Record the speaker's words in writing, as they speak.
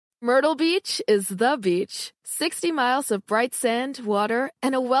Myrtle Beach is the beach. 60 miles of bright sand, water,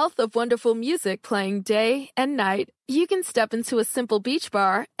 and a wealth of wonderful music playing day and night. You can step into a simple beach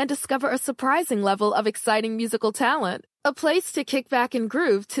bar and discover a surprising level of exciting musical talent. A place to kick back and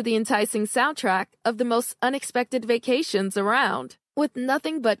groove to the enticing soundtrack of the most unexpected vacations around. With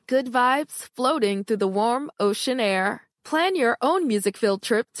nothing but good vibes floating through the warm ocean air. Plan your own music-filled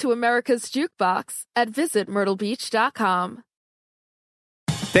trip to America's Jukebox at visitmyrtlebeach.com.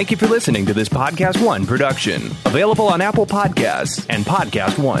 Thank you for listening to this Podcast One production. Available on Apple Podcasts and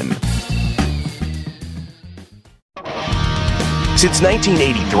Podcast One. Since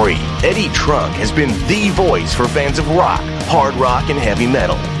 1983, Eddie Trunk has been the voice for fans of rock, hard rock, and heavy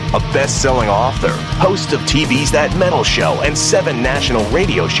metal. A best-selling author, host of TV's That Metal Show and 7 national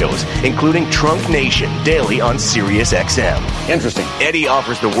radio shows, including Trunk Nation, daily on Sirius XM. Interesting. Eddie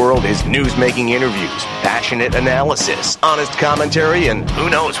offers the world his news-making interviews, passionate analysis, honest commentary, and who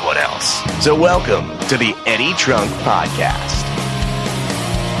knows what else. So welcome to the Eddie Trunk Podcast.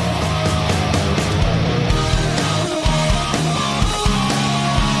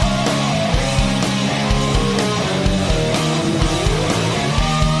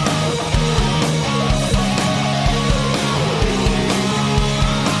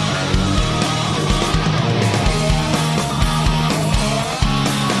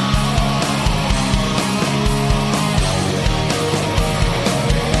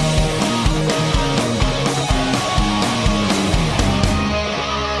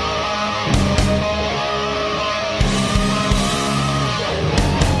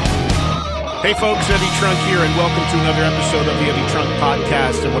 Hey folks, Eddie Trunk here, and welcome to another episode of the Eddie Trunk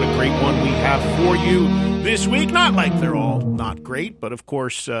Podcast, and what a great one we have for you this week. Not like they're all not great, but of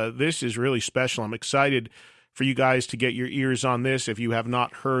course, this is really special. I'm excited for you guys to get your ears on this if you have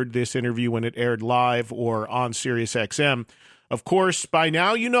not heard this interview when it aired live or on Sirius XM. Of course, by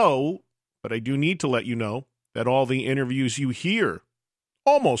now you know, but I do need to let you know that all the interviews you hear,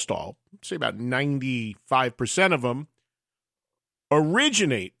 almost all, say about 95% of them,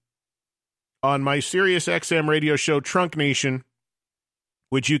 originate on my Sirius XM radio show, Trunk Nation,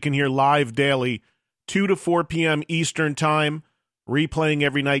 which you can hear live daily, 2 to 4 p.m. Eastern Time, replaying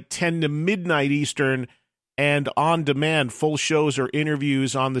every night, 10 to midnight Eastern, and on demand, full shows or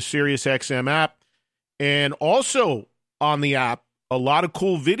interviews on the Sirius XM app. And also on the app, a lot of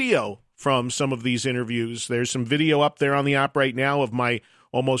cool video from some of these interviews. There's some video up there on the app right now of my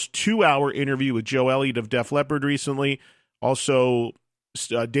almost 2-hour interview with Joe Elliott of Def Leppard recently. Also,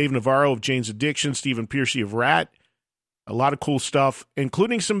 Dave Navarro of Jane's Addiction, Stephen Piercy of Rat. A lot of cool stuff,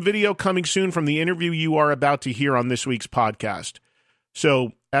 including some video coming soon from the interview you are about to hear on this week's podcast.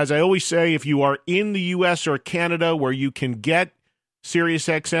 So, as I always say, if you are in the U.S. or Canada where you can get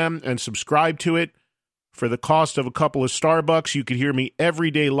SiriusXM and subscribe to it for the cost of a couple of Starbucks, you could hear me every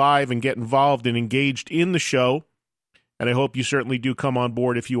day live and get involved and engaged in the show. And I hope you certainly do come on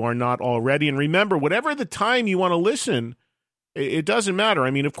board if you are not already. And remember, whatever the time you want to listen, it doesn't matter. I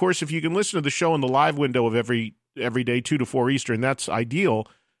mean, of course, if you can listen to the show in the live window of every day, 2 to 4 Eastern, that's ideal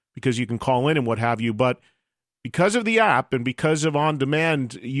because you can call in and what have you. But because of the app and because of on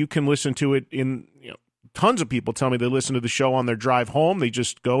demand, you can listen to it in, tons of people tell me they listen to the show on their drive home. They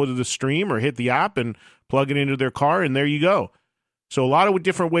just go to the stream or hit the app and plug it into their car, and there you go. So a lot of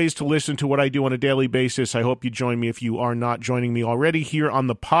different ways to listen to what I do on a daily basis. I hope you join me if you are not joining me already. Here on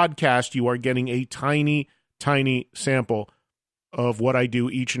the podcast, you are getting a tiny, tiny sample of what I do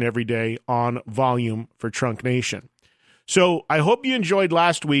each and every day on volume for Trunk Nation. So I hope you enjoyed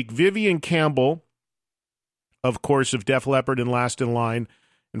last week. Vivian Campbell, of course, of Def Leppard and Last in Line,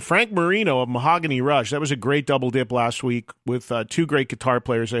 and Frank Marino of Mahogany Rush. That was a great double dip last week with 2 great guitar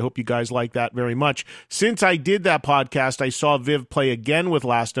players. I hope you guys like that very much. Since I did that podcast, I saw Viv play again with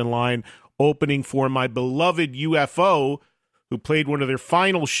Last in Line, opening for my beloved UFO, who played one of their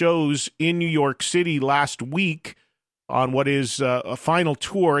final shows in New York City last week on what is a final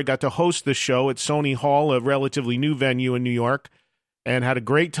tour. I got to host the show at Sony Hall, a relatively new venue in New York, and had a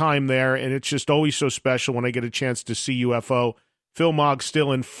great time there. And it's just always so special when I get a chance to see UFO. Phil Mogg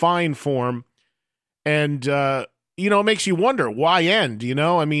still in fine form. And, it makes you wonder, why end?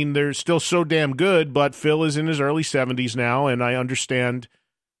 I mean, they're still so damn good, but Phil is in his early 70s now, and I understand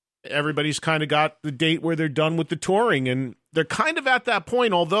everybody's kind of got the date where they're done with the touring, and they're kind of at that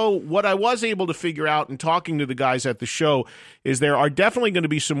point, although what I was able to figure out in talking to the guys at the show is there are definitely going to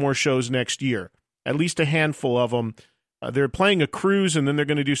be some more shows next year, at least a handful of them. They're playing a cruise, and then they're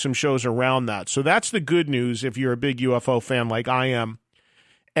going to do some shows around that. So that's the good news if you're a big UFO fan like I am.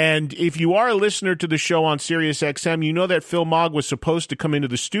 And if you are a listener to the show on SiriusXM, you know that Phil Mogg was supposed to come into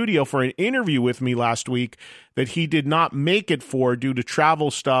the studio for an interview with me last week that he did not make it for due to travel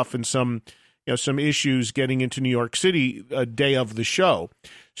stuff and some issues getting into New York City a day of the show.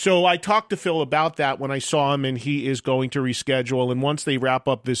 So I talked to Phil about that when I saw him, and he is going to reschedule. And once they wrap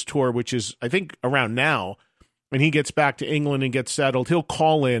up this tour, which is, I think, around now, and he gets back to England and gets settled, he'll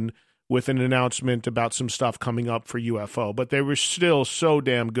call in with an announcement about some stuff coming up for UFO. But they were still so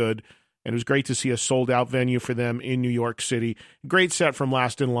damn good, and it was great to see a sold-out venue for them in New York City. Great set from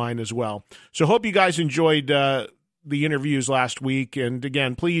Last in Line as well. So hope you guys enjoyed the interviews last week. And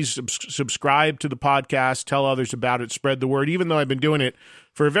again, please subscribe to the podcast, tell others about it, spread the word. Even though I've been doing it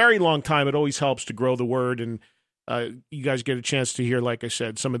for a very long time, it always helps to grow the word. And you guys get a chance to hear, like I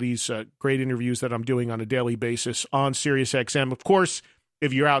said, some of these great interviews that I'm doing on a daily basis on SiriusXM. Of course,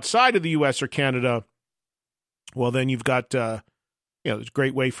 if you're outside of the U.S. or Canada, well, then you've got, it's a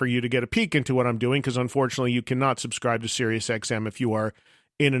great way for you to get a peek into what I'm doing, because unfortunately you cannot subscribe to SiriusXM if you are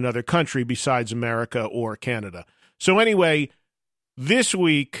in another country besides America or Canada. So anyway, this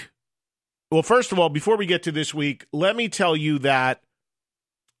week, well, first of all, before we get to this week, let me tell you that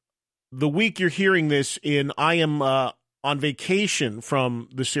the week you're hearing this in, I am on vacation from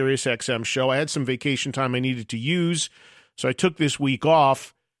the SiriusXM show. I had some vacation time I needed to use, so I took this week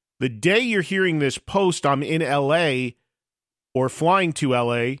off. The day you're hearing this post, I'm in L.A. or flying to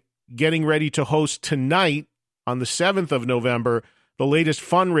L.A., getting ready to host tonight on the 7th of November, the latest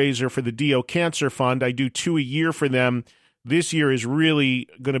fundraiser for the Dio Cancer Fund. I do 2 a year for them. This year is really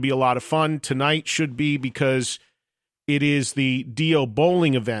going to be a lot of fun. Tonight should be, because it is the Dio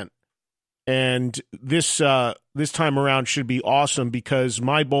bowling event. And this time around should be awesome, because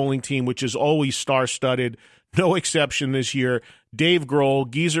my bowling team, which is always star-studded, no exception this year, Dave Grohl,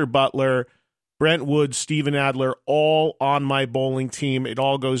 Geezer Butler, Brent Woods, Steven Adler, all on my bowling team. It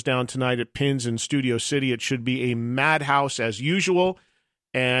all goes down tonight at Pins in Studio City. It should be a madhouse as usual,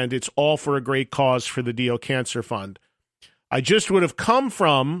 and it's all for a great cause for the Dio Cancer Fund. I just would have come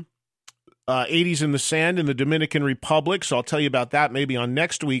from 80s in the Sand in the Dominican Republic, so I'll tell you about that maybe on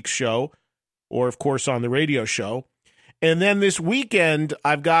next week's show, or, of course, on the radio show. And then this weekend,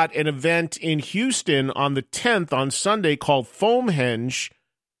 I've got an event in Houston on the 10th, on Sunday, called Foamhenge,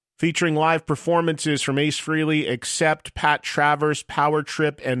 featuring live performances from Ace Frehley, Accept, Pat Travers, Power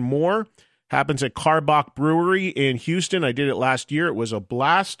Trip, and more. Happens at Carbach Brewery in Houston. I did it last year. It was a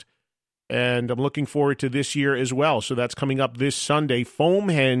blast, and I'm looking forward to this year as well. So that's coming up this Sunday,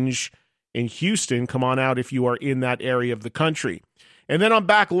 Foamhenge in Houston. Come on out if you are in that area of the country. And then I'm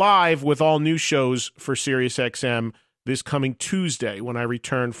back live with all new shows for SiriusXM this coming Tuesday when I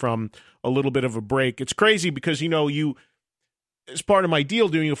return from a little bit of a break. It's crazy because, as part of my deal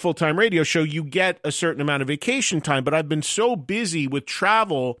doing a full-time radio show, you get a certain amount of vacation time, but I've been so busy with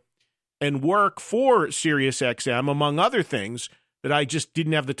travel and work for SiriusXM, among other things, that I just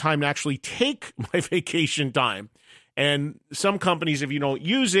didn't have the time to actually take my vacation time. And some companies, if you don't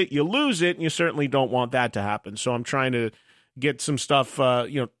use it, you lose it, and you certainly don't want that to happen. So I'm trying to get some stuff,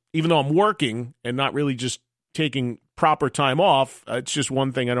 even though I'm working and not really just taking proper time off, it's just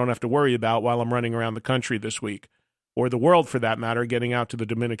one thing I don't have to worry about while I'm running around the country this week, or the world for that matter, getting out to the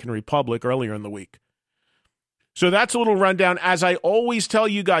Dominican Republic earlier in the week. So that's a little rundown. As I always tell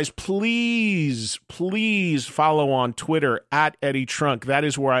you guys, please follow on Twitter at Eddie Trunk. That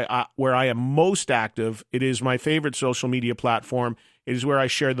is where I am most active. It is my favorite social media platform. It is where I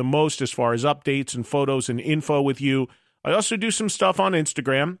share the most as far as updates and photos and info with you. I also do some stuff on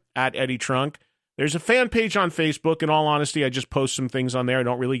Instagram at Eddie Trunk. There's a fan page on Facebook. In all honesty, I just post some things on there. I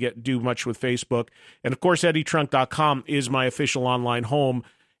don't really do much with Facebook. And, of course, EddieTrunk.com is my official online home.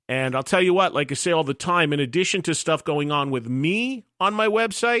 And I'll tell you what, like I say all the time, in addition to stuff going on with me on my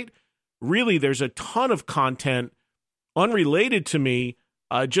website, really there's a ton of content unrelated to me,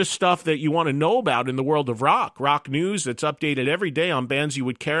 just stuff that you want to know about in the world of rock news that's updated every day on bands you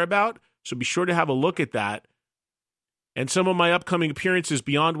would care about. So be sure to have a look at that. And some of my upcoming appearances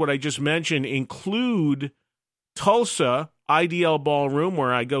beyond what I just mentioned include Tulsa, IDL Ballroom,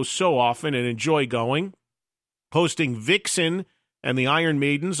 where I go so often and enjoy going, hosting Vixen and the Iron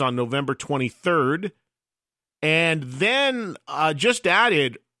Maidens on November 23rd. And then just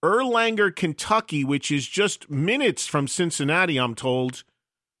added Erlanger, Kentucky, which is just minutes from Cincinnati, I'm told.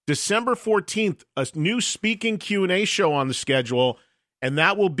 December 14th, a new speaking Q&A show on the schedule, and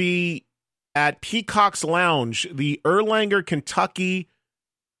that will be at Peacock's Lounge, the Erlanger, Kentucky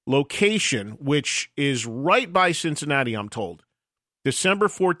location, which is right by Cincinnati, I'm told. December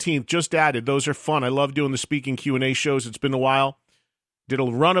 14th, just added. Those are fun. I love doing the speaking Q&A shows. It's been a while. Did a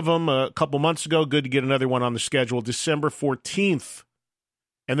run of them a couple months ago. Good to get another one on the schedule. December 14th.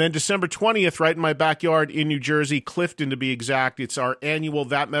 And then December 20th, right in my backyard in New Jersey, Clifton to be exact, it's our annual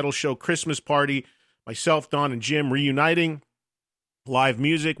That Metal Show Christmas party. Myself, Don, and Jim reuniting. Live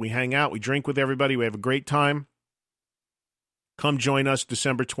music. We hang out. We drink with everybody. We have a great time. Come join us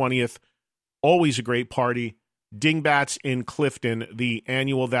December 20th. Always a great party. Dingbats in Clifton, the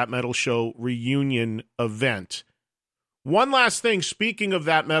annual That Metal Show reunion event. One last thing, speaking of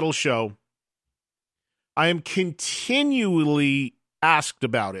That Metal Show, I am continually asked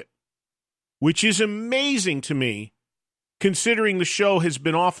about it, which is amazing to me, considering the show has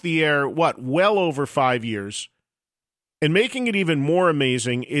been off the air, well over 5 years. And making it even more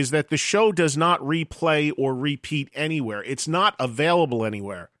amazing is that the show does not replay or repeat anywhere. It's not available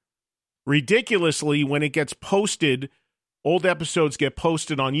anywhere. Ridiculously, when it gets posted, old episodes get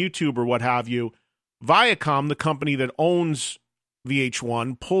posted on YouTube or what have you, Viacom, the company that owns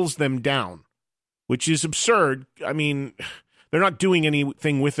VH1, pulls them down, which is absurd. I mean, they're not doing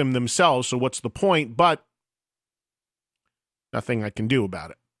anything with them themselves, so what's the point? But nothing I can do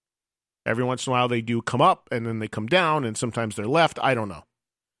about it. Every once in a while they do come up, and then they come down, and sometimes they're left. I don't know.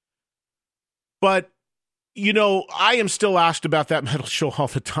 But I am still asked about That Metal Show all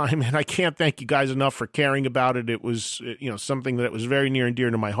the time, and I can't thank you guys enough for caring about it. It was, something that was very near and dear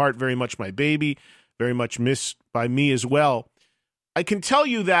to my heart, very much my baby, very much missed by me as well. I can tell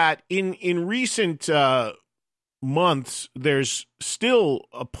you that in recent months, there's still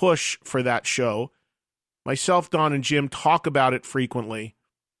a push for that show. Myself, Don, and Jim talk about it frequently.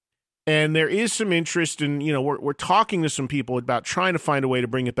 And there is some interest in, we're talking to some people about trying to find a way to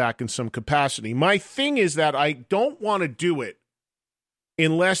bring it back in some capacity. My thing is that I don't want to do it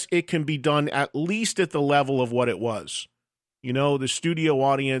unless it can be done at least at the level of what it was. The studio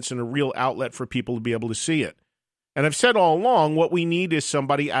audience and a real outlet for people to be able to see it. And I've said all along, what we need is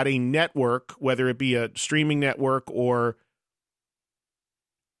somebody at a network, whether it be a streaming network or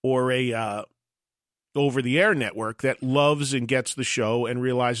a over-the-air network that loves and gets the show and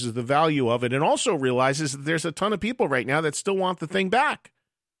realizes the value of it, and also realizes that there's a ton of people right now that still want the thing back.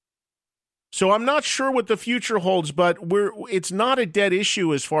 So I'm not sure what the future holds, but it's not a dead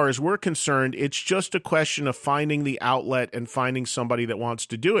issue as far as we're concerned. It's just a question of finding the outlet and finding somebody that wants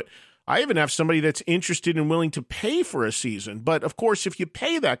to do it. I even have somebody that's interested and willing to pay for a season. But, of course, if you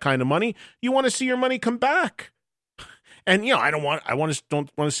pay that kind of money, you want to see your money come back. And, I don't want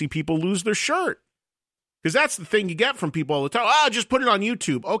to see people lose their shirt. Because that's the thing you get from people all the time. Just put it on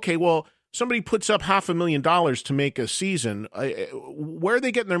YouTube. Okay, well, somebody puts up $500,000 to make a season. Where are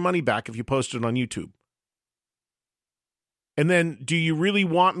they getting their money back if you post it on YouTube? And then, do you really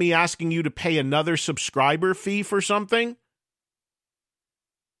want me asking you to pay another subscriber fee for something?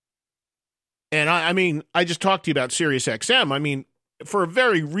 And I just talked to you about SiriusXM. For a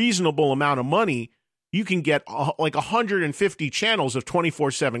very reasonable amount of money, you can get like 150 channels of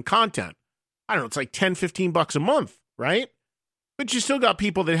 24/7 content. I don't know, it's like $10-15 a month, right? But you still got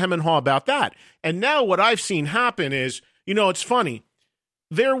people that hem and haw about that. And now what I've seen happen is, it's funny.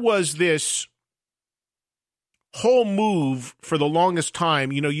 There was this whole move for the longest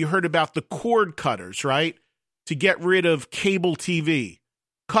time. You heard about the cord cutters, right? To get rid of cable TV.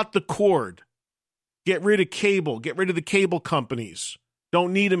 Cut the cord. Get rid of cable. Get rid of the cable companies.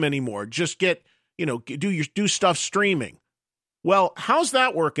 Don't need them anymore. Just do stuff streaming. Well, how's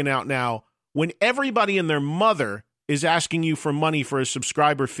that working out now? When everybody and their mother is asking you for money for a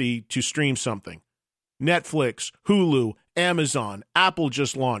subscriber fee to stream something. Netflix, Hulu, Amazon, Apple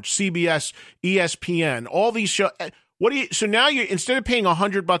just launched, CBS, ESPN, all these shows. So now instead of paying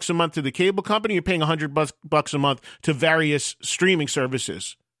 $100 a month to the cable company, you're paying $100 a month to various streaming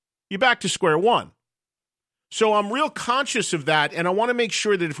services. You're back to square one. So I'm real conscious of that, and I want to make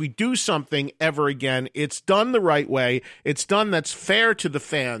sure that if we do something ever again, it's done the right way. It's done that's fair to the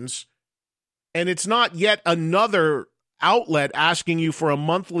fans. And it's not yet another outlet asking you for a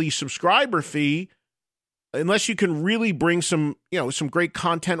monthly subscriber fee unless you can really bring some great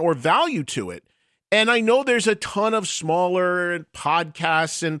content or value to it. And I know there's a ton of smaller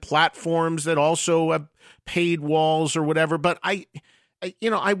podcasts and platforms that also have paid walls or whatever, but I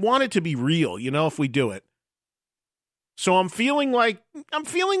want it to be real, if we do it. So I'm feeling like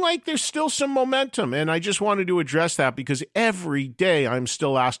there's still some momentum, and I just wanted to address that because every day I'm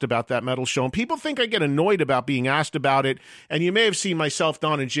still asked about That Metal Show, and people think I get annoyed about being asked about it, and you may have seen myself,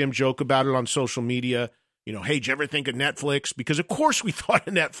 Don, and Jim joke about it on social media. Hey, did you ever think of Netflix? Because of course we thought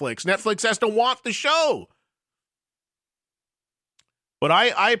of Netflix. Netflix has to want the show. But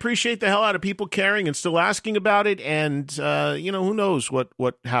I appreciate the hell out of people caring and still asking about it, and who knows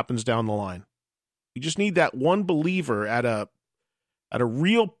what happens down the line. You just need that one believer at a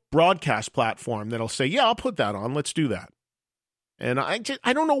real broadcast platform that'll say, yeah, I'll put that on. Let's do that. And I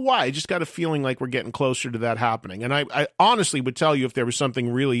don't know why. I just got a feeling like we're getting closer to that happening. And I honestly would tell you if there was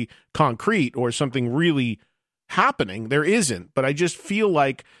something really concrete or something really happening. There isn't. But I just feel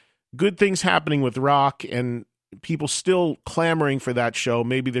like good things happening with rock and people still clamoring for that show.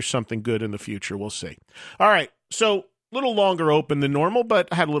 Maybe there's something good in the future. We'll see. All right. So a little longer open than normal, but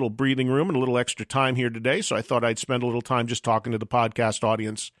I had a little breathing room and a little extra time here today. So I thought I'd spend a little time just talking to the podcast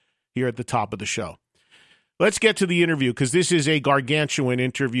audience here at the top of the show. Let's get to the interview because this is a gargantuan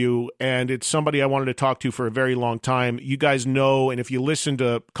interview and it's somebody I wanted to talk to for a very long time. You guys know, and if you listened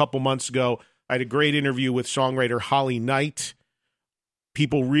a couple months ago, I had a great interview with songwriter Holly Knight.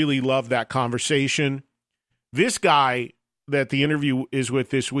 People really loved that conversation. This guy that the interview is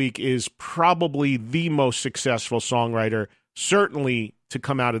with this week is probably the most successful songwriter, certainly to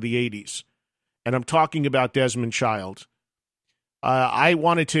come out of the 80s. And I'm talking about Desmond Child. I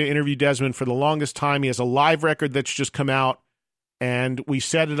wanted to interview Desmond for the longest time. He has a live record that's just come out, and we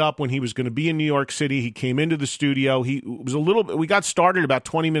set it up when he was going to be in New York City. He came into the studio. We got started about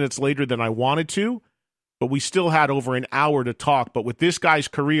 20 minutes later than I wanted to, but we still had over an hour to talk. But with this guy's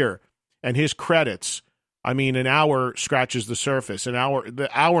career and his credits, I mean, an hour scratches the surface. The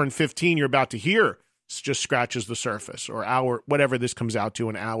hour and 15 you're about to hear just scratches the surface, or hour, whatever this comes out to,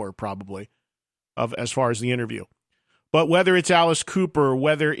 an hour probably, as far as the interview. But whether it's Alice Cooper,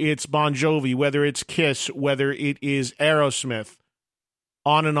 whether it's Bon Jovi, whether it's Kiss, whether it is Aerosmith,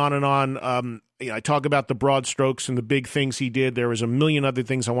 on and on and on. I talk about the broad strokes and the big things he did. There was a million other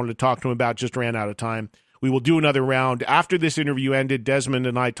things I wanted to talk to him about, just ran out of time. We will do another round. After this interview ended, Desmond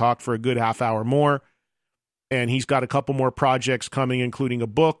and I talked for a good half hour more, and he's got a couple more projects coming, including a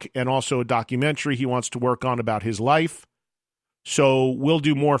book and also a documentary he wants to work on about his life. So we'll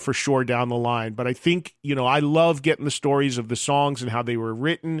do more for sure down the line. But I think, I love getting the stories of the songs and how they were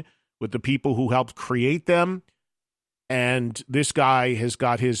written with the people who helped create them. And this guy has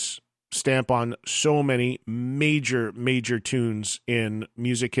got his stamp on so many major, major tunes in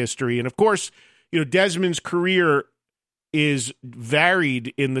music history. And of course, Desmond's career is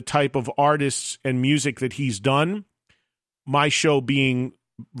varied in the type of artists and music that he's done. My show being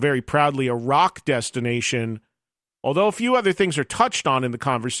very proudly a rock destination, although a few other things are touched on in the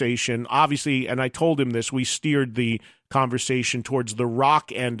conversation, obviously, and I told him this, we steered the conversation towards the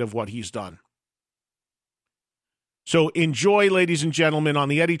rock end of what he's done. So enjoy, ladies and gentlemen, on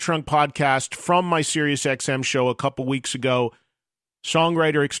the Eddie Trunk podcast from my SiriusXM show a couple weeks ago,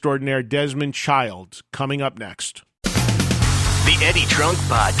 songwriter extraordinaire Desmond Child, coming up next. The Eddie Trunk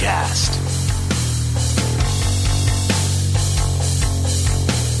Podcast.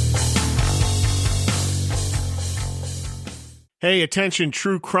 Hey, attention,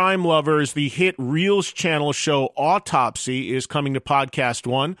 true crime lovers. The hit Reels channel show Autopsy is coming to Podcast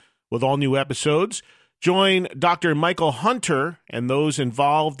One with all new episodes. Join Dr. Michael Hunter and those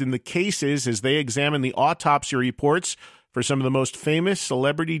involved in the cases as they examine the autopsy reports for some of the most famous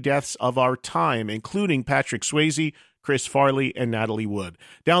celebrity deaths of our time, including Patrick Swayze, Chris Farley, and Natalie Wood.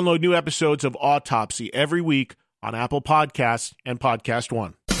 Download new episodes of Autopsy every week on Apple Podcasts and Podcast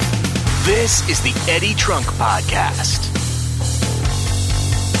One. This is the Eddie Trunk Podcast.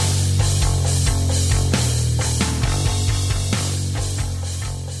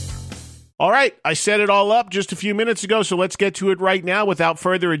 All right, I set it all up just a few minutes ago, so let's get to it right now. Without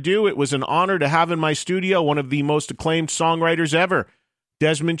further ado, it was an honor to have in my studio one of the most acclaimed songwriters ever,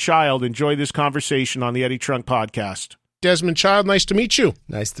 Desmond Child. Enjoy this conversation on the Eddie Trunk Podcast. Desmond Child, nice to meet you.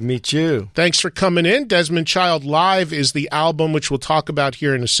 Nice to meet you. Thanks for coming in. Desmond Child Live is the album, which we'll talk about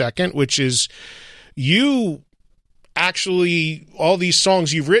here in a second, which is you actually, all these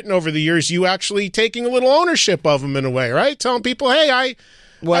songs you've written over the years, you actually taking a little ownership of them in a way, right? Telling people, hey, I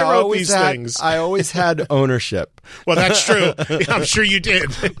wrote these things. I always had ownership. Well, that's true. I'm sure you did.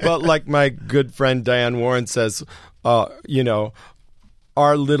 But like my good friend Diane Warren says, our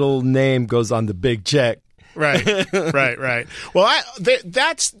little name goes on the big check. Right. Well,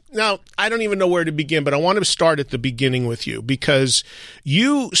 that's now, I don't even know where to begin, but I want to start at the beginning with you because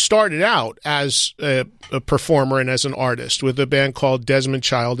you started out as a performer and as an artist with a band called Desmond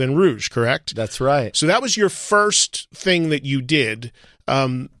Child and Rouge, correct? That's right. So that was your first thing that you did.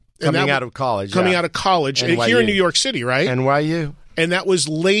 Coming out of college NYU. Here in New York City, right? NYU. And that was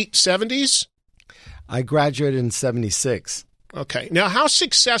late 70s? I graduated in 76. Okay. Now, how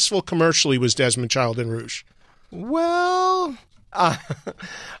successful commercially was Desmond Child and Rouge? Well,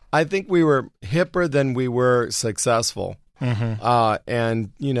 I think we were hipper than we were successful. Mm-hmm.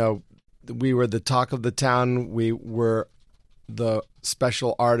 And, we were the talk of the town. We were the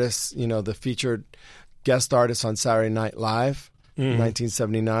special artists, the featured guest artists on Saturday Night Live. In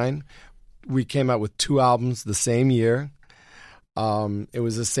 1979. We came out with 2 albums the same year. It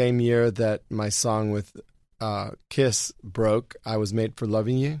was the same year that my song with Kiss broke. I Was Made for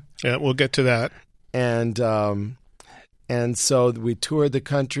Loving You. Yeah, we'll get to that. And so we toured the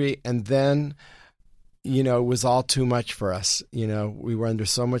country, and then, it was all too much for us. We were under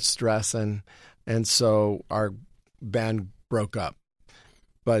so much stress, and so our band broke up.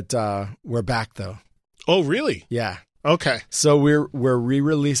 But we're back, though. Oh, really? Yeah. Okay. So we're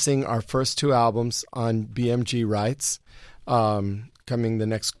re-releasing our first 2 albums on BMG rights, coming the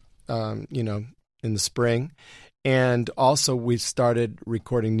next, in the spring. And also we've started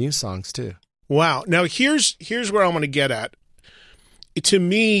recording new songs too. Wow. Now here's where I'm going to get at. To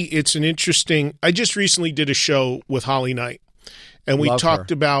me, it's an interesting, I just recently did a show with Holly Knight. And we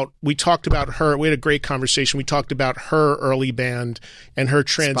talked about her. We had a great conversation. We talked about her early band and her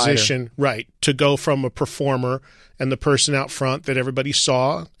transition, right, to go from a performer and the person out front that everybody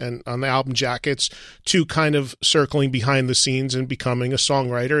saw and on the album jackets to kind of circling behind the scenes and becoming a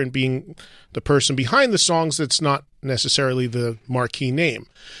songwriter and being the person behind the songs that's not necessarily the marquee name.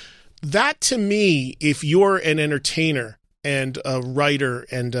 That, to me, if you're an entertainer and a writer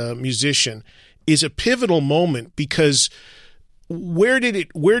and a musician, is a pivotal moment, because where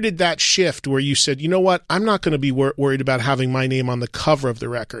did that shift where you said, you know what, I'm not going to be worried about having my name on the cover of the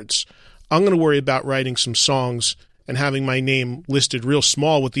records. I'm going to worry about writing some songs and having my name listed real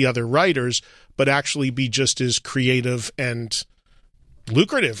small with the other writers, but actually be just as creative and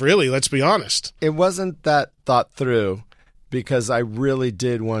lucrative, really, let's be honest. It wasn't that thought through, because I really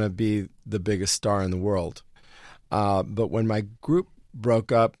did want to be the biggest star in the world. But when my group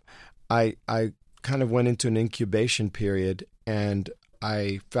broke up, I kind of went into an incubation period, and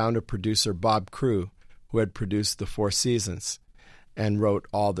I found a producer, Bob Crew, who had produced the 4 Seasons and wrote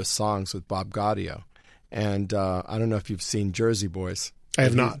all the songs with Bob Gaudio. And I don't know if you've seen Jersey Boys. I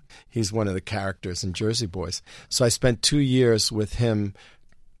have not. He's one of the characters in Jersey Boys. So I spent 2 years with him.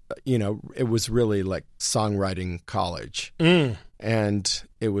 It was really like songwriting college. And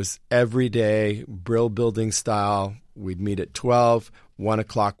it was every day, Brill Building style. We'd meet at 12, 1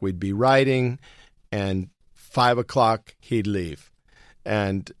 o'clock we'd be writing, and 5 o'clock he'd leave.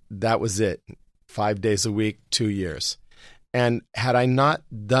 And that was it. 5 days a week, 2 years. And had I not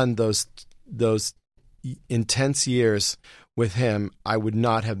done those intense years with him, I would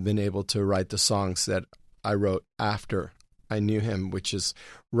not have been able to write the songs that I wrote after I knew him, which is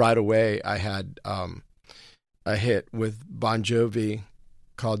right away I had a hit with Bon Jovi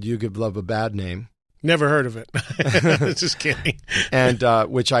called You Give Love a Bad Name. Never heard of it. Just kidding. And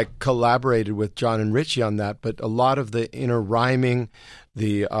which I collaborated with John and Richie on that, but a lot of the inner rhyming,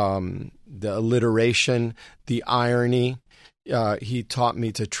 the alliteration, the irony, he taught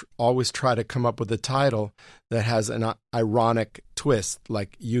me to always try to come up with a title that has an ironic twist,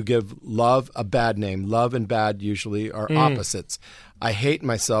 like You Give Love a Bad Name. Love and bad usually are opposites. I hate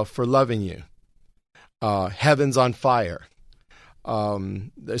myself for loving you. Heaven's on fire.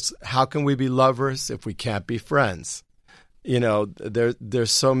 How can we be lovers if we can't be friends?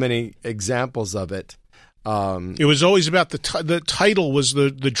 There's so many examples of it. It was always about the title was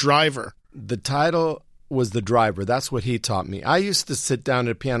the driver. The title was the driver. That's what he taught me. I used to sit down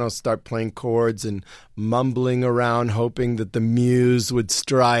at a piano, start playing chords and mumbling around, hoping that the muse would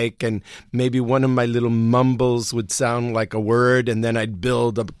strike and maybe one of my little mumbles would sound like a word, and then I'd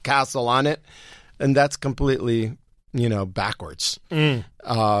build a castle on it. And that's completely, backwards.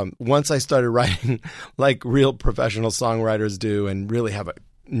 Once I started writing like real professional songwriters do and really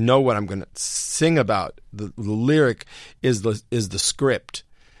know what I'm going to sing about, the lyric is the script.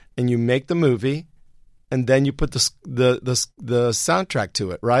 And you make the movie, and then you put the soundtrack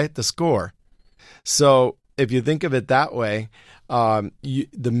to it, right? The score. So if you think of it that way,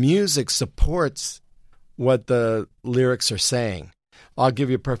 the music supports what the lyrics are saying. I'll give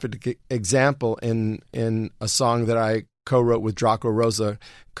you a perfect example in a song that I co-wrote with Draco Rosa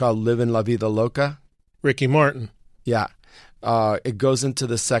called Livin' La Vida Loca. Ricky Martin. Yeah. It goes into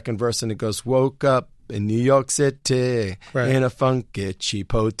the second verse, and it goes, woke up in New York City in a funky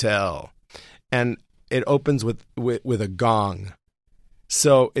cheap hotel. And it opens with a gong.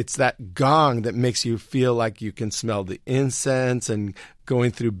 So it's that gong that makes you feel like you can smell the incense and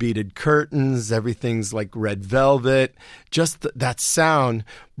going through beaded curtains. Everything's like red velvet. Just that sound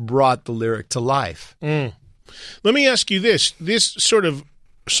brought the lyric to life. Let me ask you this. This sort of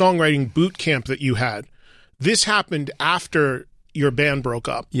songwriting boot camp that you had, this happened after your band broke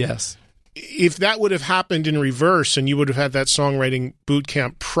up. Yes. If that would have happened in reverse and you would have had that songwriting boot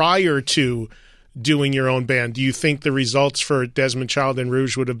camp prior to doing your own band, do you think the results for Desmond Child and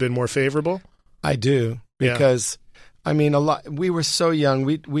Rouge would have been more favorable? I do, because we were so young,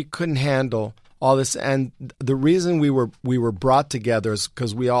 we couldn't handle all this. And the reason we were brought together is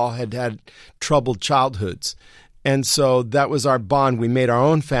because we all had troubled childhoods. And so that was our bond. We made our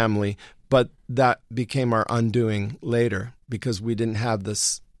own family, but that became our undoing later because we didn't have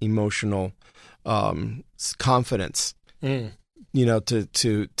this emotional confidence, to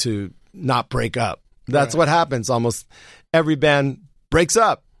not break up. That's what happens. Almost every band breaks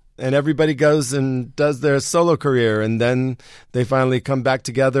up. And everybody goes and does their solo career, and then they finally come back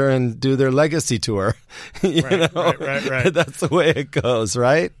together and do their legacy tour. Right. That's the way it goes,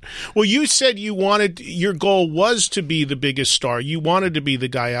 right? Well, you said your goal was to be the biggest star. You wanted to be the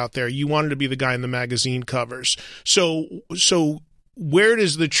guy out there. You wanted to be the guy in the magazine covers. So where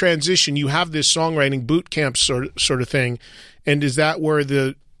does the transition? You have this songwriting boot camp sort of thing, and is that where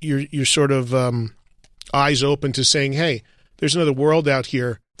your sort of eyes open to saying, hey, there's another world out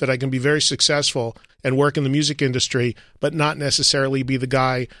here that I can be very successful and work in the music industry, but not necessarily be the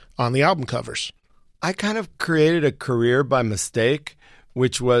guy on the album covers? I kind of created a career by mistake,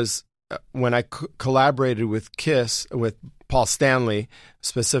 which was when I collaborated with Kiss, with Paul Stanley,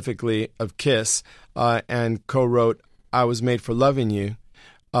 specifically of Kiss, and co-wrote I Was Made for Loving You.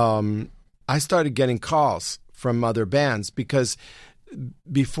 I started getting calls from other bands because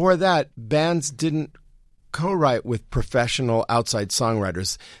before that, bands didn't co-write with professional outside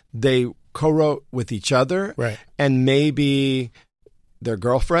songwriters. They co-wrote with each other, right, and maybe their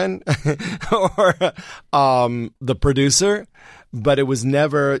girlfriend or the producer, but it was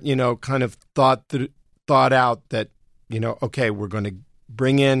never, kind of thought out that, okay, we're going to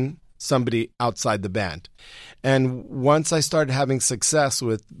bring in somebody outside the band. And once I started having success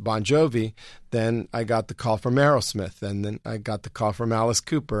with Bon Jovi, then I got the call from Aerosmith, and then I got the call from Alice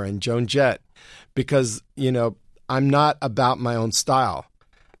Cooper and Joan Jett, because, I'm not about my own style.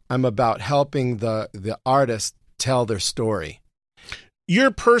 I'm about helping the artist tell their story. Your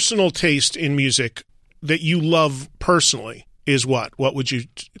personal taste in music that you love personally is what? What would you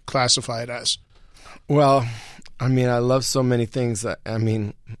classify it as? Well, I love so many things.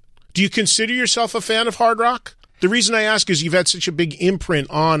 Do you consider yourself a fan of hard rock? The reason I ask is you've had such a big imprint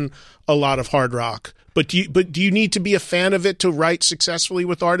on a lot of hard rock. But do you need to be a fan of it to write successfully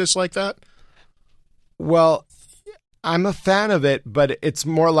with artists like that? Well, I'm a fan of it, but it's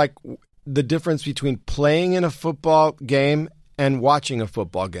more like the difference between playing in a football game and watching a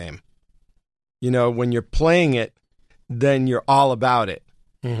football game. When you're playing it, then you're all about it.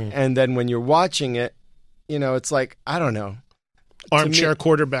 Mm-hmm. And then when you're watching it, it's like, I don't know. Armchair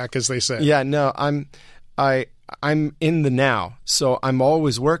quarterback, as they say. Yeah, no, I'm in the now. So I'm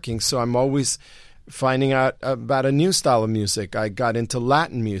always working. So I'm always finding out about a new style of music. I got into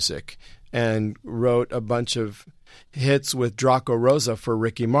Latin music and wrote a bunch of hits with Draco Rosa for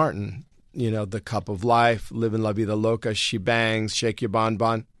Ricky Martin. The Cup of Life, Livin' La Vida Loca, She Bangs, Shake Your Bon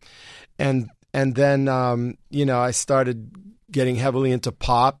Bon. And then, I started getting heavily into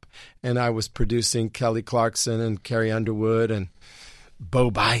pop, and I was producing Kelly Clarkson and Carrie Underwood and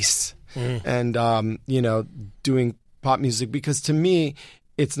Bo Bice, and, doing pop music, because to me,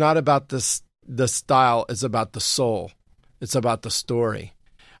 it's not about the style, it's about the soul. It's about the story.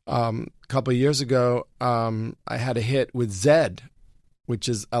 A couple of years ago, I had a hit with Zed, which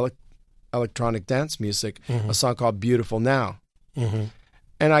is electronic dance music, a song called Beautiful Now. Mm-hmm.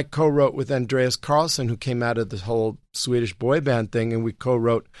 And I co-wrote with Andreas Carlsson, who came out of the whole Swedish boy band thing, and we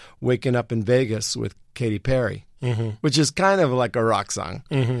co-wrote Waking Up in Vegas with Katy Perry, which is kind of like a rock song,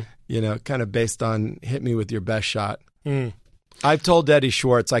 kind of based on Hit Me With Your Best Shot. I've told Eddie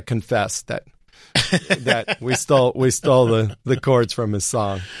Schwartz, I confess, that we stole the chords from his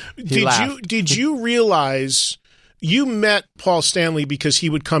song. Did you realize you met Paul Stanley because he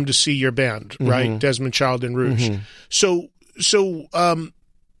would come to see your band, right? Desmond Child and Rouge. So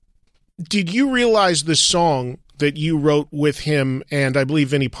did you realize the song that you wrote with him, and I believe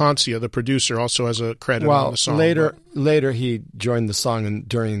Vinnie Poncia, the producer, also has a credit on the song? Later he joined the song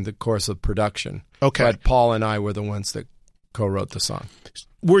during the course of production. Okay. But Paul and I were the ones that co-wrote the song.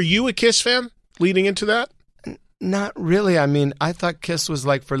 Were you a Kiss fan leading into that? Not really. I thought Kiss was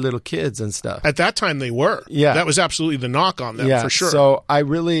like for little kids and stuff. At that time they were. Yeah. That was absolutely the knock on them, for sure. So I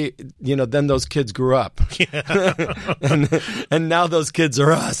really, then those kids grew up. Yeah. and now those kids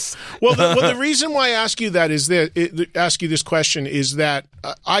are us. Well, the reason why I ask you that is ask you this question is that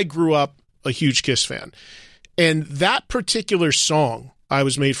I grew up a huge Kiss fan. And that particular song, I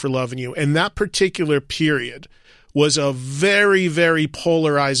Was Made for Loving You, and that particular period was a very, very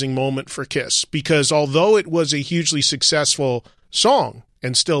polarizing moment for Kiss, because although it was a hugely successful song,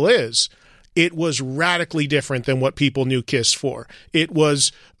 and still is, it was radically different than what people knew Kiss for. It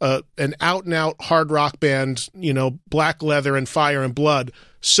was an out-and-out hard rock band, black leather and fire and blood,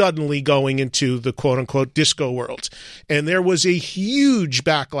 suddenly going into the quote-unquote disco world. And there was a huge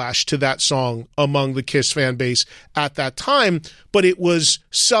backlash to that song among the Kiss fan base at that time, but it was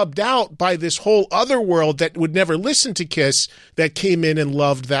subbed out by this whole other world that would never listen to Kiss that came in and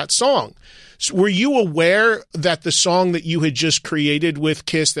loved that song. So were you aware that the song that you had just created with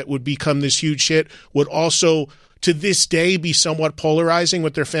Kiss that would become this huge hit would also, to this day, be somewhat polarizing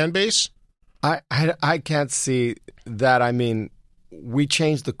with their fan base? I can't see that. I mean, we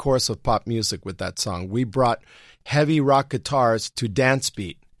changed the course of pop music with that song. We brought heavy rock guitars to dance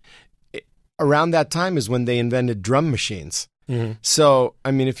beat. Around that time is when they invented drum machines. Mm-hmm. So,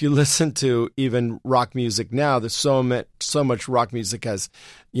 I mean, if you listen to even rock music now, there's so much rock music has,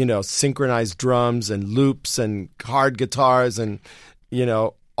 synchronized drums and loops and hard guitars and,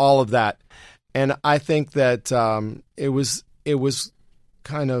 all of that. And I think that it was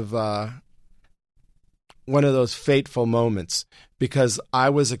kind of one of those fateful moments, because I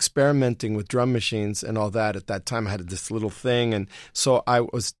was experimenting with drum machines and all that at that time. I had this little thing, and so I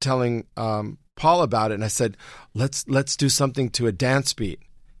was telling Paul about it, and I said, let's do something to a dance beat.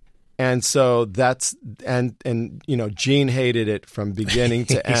 And so Gene hated it from beginning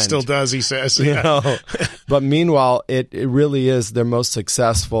to end. He still does, he says. But meanwhile, it really is their most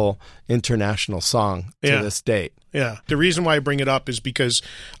successful international song to this date. Yeah. The reason why I bring it up is because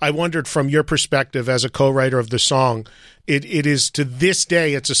I wondered, from your perspective as a co-writer of the song, it is, to this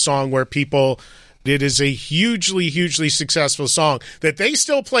day, it's a song where it is a hugely, hugely successful song that they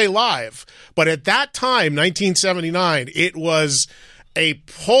still play live. But at that time, 1979, it was a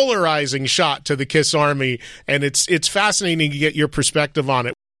polarizing shot to the Kiss Army, and it's fascinating to get your perspective on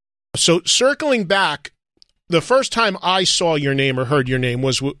it. So circling back, the first time I saw your name or heard your name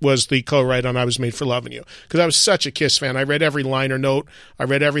was the co-write on I Was Made for Loving You, because I was such a Kiss fan. I read every liner note. I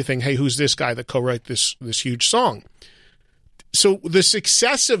read everything. Hey, who's this guy that co-wrote this huge song? So the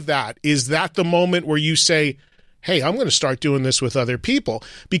success of that, is that the moment where you say, hey, I'm going to start doing this with other people?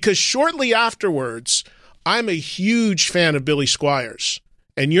 Because shortly afterwards, I'm a huge fan of Billy Squires,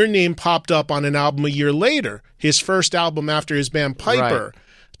 and your name popped up on an album a year later, his first album after his band Piper, right.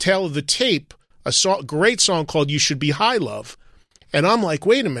 Tale of the Tape, a great song called You Should Be High, Love. And I'm like,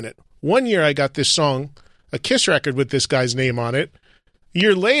 wait a minute. One year I got this song, a Kiss record with this guy's name on it. A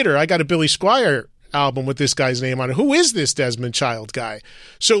year later, I got a Billy Squire album with this guy's name on it. Who is this Desmond Child guy?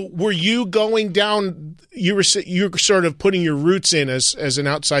 So were you going down, you were sort of putting your roots in as an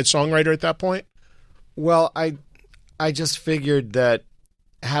outside songwriter at that point? Well, I just figured that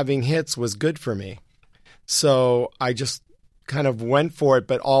having hits was good for me. So I just kind of went for it,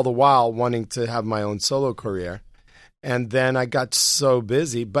 but all the while wanting to have my own solo career. And then I got so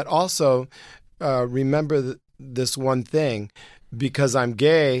busy. But also, remember this one thing, because I'm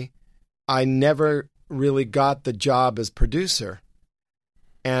gay, I never really got the job as producer.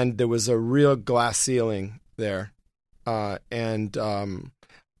 And there was a real glass ceiling there.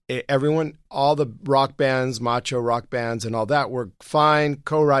 Everyone, all the rock bands, macho rock bands and all that were fine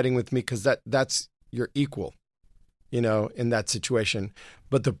co-writing with me, because that's your equal, in that situation.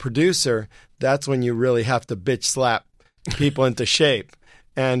 But the producer, that's when you really have to bitch slap people into shape.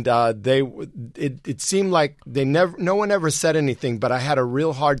 And it seemed like no one ever said anything, but I had a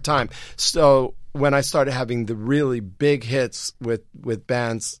real hard time. So when I started having the really big hits with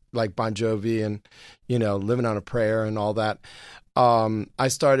bands like Bon Jovi and, Living on a Prayer and all that, I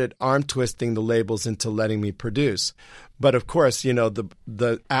started arm twisting the labels into letting me produce. But of course,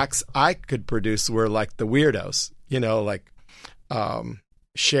 the acts I could produce were like the weirdos, like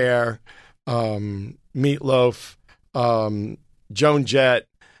Cher, Meatloaf, Joan Jett,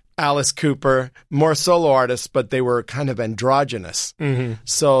 Alice Cooper, more solo artists, but they were kind of androgynous. Mm-hmm.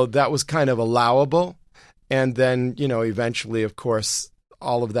 So that was kind of allowable. And then, eventually, of course,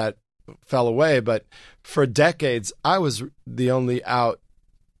 all of that fell away. But for decades, I was the only out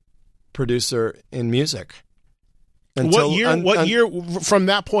producer in music. What year from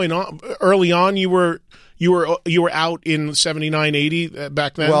that point on, early on, you were out in 79, 80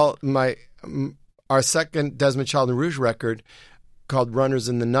 back then? Well, our second Desmond Child and Rouge record, called Runners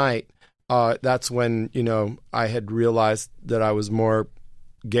in the Night, that's when, I had realized that I was more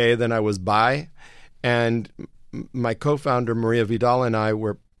gay than I was bi. And my co-founder, Maria Vidal, and I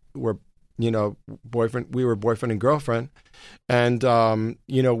were boyfriend and girlfriend. And,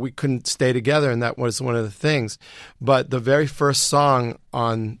 we couldn't stay together, and that was one of the things. But the very first song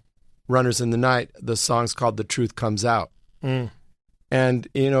on Runners in the Night, the song's called The Truth Comes Out. Mm. And,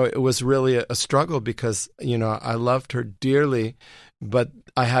 it was really a struggle because, I loved her dearly, but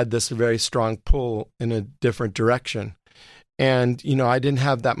I had this very strong pull in a different direction. And, I didn't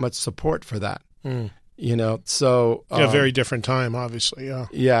have that much support for that. Mm. So a very different time, obviously. Yeah.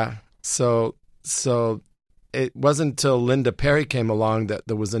 Yeah. So it wasn't until Linda Perry came along that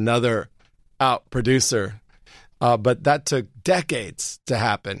there was another out producer, but that took decades to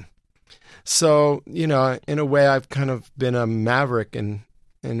happen. So, in a way, I've kind of been a maverick in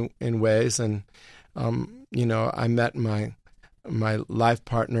ways. And, I met my life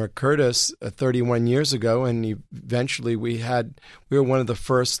partner, Curtis, 31 years ago. And eventually we were one of the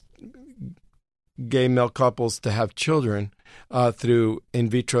first gay male couples to have children through in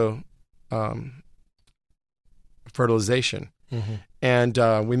vitro fertilization. Mm-hmm.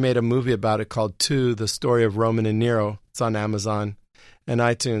 And we made a movie about it called Two, The Story of Roman and Nero. It's on Amazon and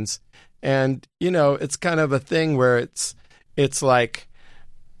iTunes. And, it's kind of a thing where it's like,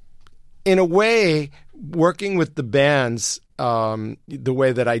 in a way, working with the bands the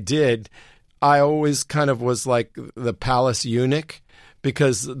way that I did, I always kind of was like the palace eunuch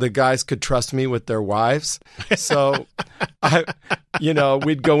because the guys could trust me with their wives. So,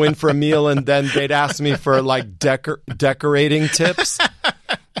 we'd go in for a meal and then they'd ask me for like decorating tips.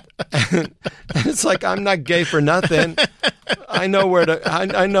 And it's like, I'm not gay for nothing. I know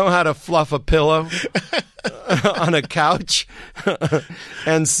I know how to fluff a pillow on a couch.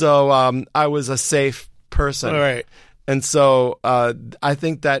 And so I was a safe person. All right. And so I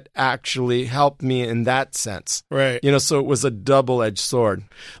think that actually helped me in that sense. Right. So it was a double-edged sword.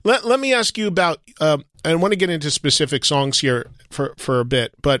 Let me ask you about, I want to get into specific songs here for a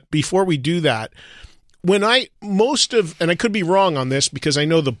bit, but before we do that, and I could be wrong on this because I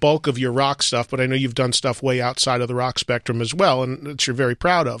know the bulk of your rock stuff, but I know you've done stuff way outside of the rock spectrum as well, and that you're very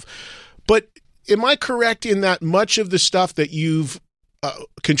proud of. But am I correct in that much of the stuff that you've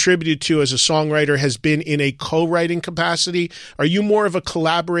contributed to as a songwriter has been in a co-writing capacity? Are you more of a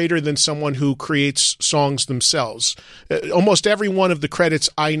collaborator than someone who creates songs themselves? Almost every one of the credits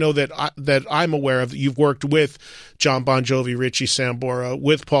I know that I'm aware of, you've worked with John Bon Jovi, Richie Sambora,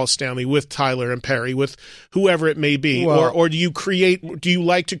 with Paul Stanley, with Tyler and Perry, with whoever it may be. Well, or do you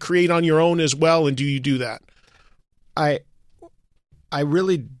like to create on your own as well, and do you do that? I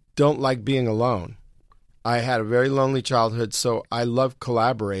really don't like being alone. I had a very lonely childhood, so I love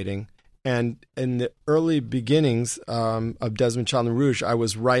collaborating. And in the early beginnings of Desmond Child and Rouge, I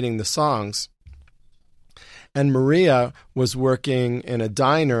was writing the songs. And Maria was working in a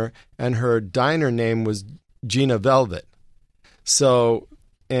diner, and her diner name was Gina Velvet. So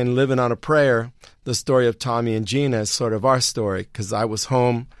in Living on a Prayer, the story of Tommy and Gina is sort of our story, because I was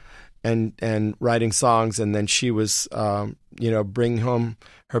home and writing songs, and then she was, bringing home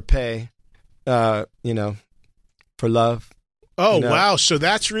her pay. For love. Oh, wow. So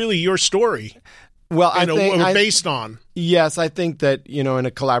that's really your story. Well, based on. Yes, I think that, in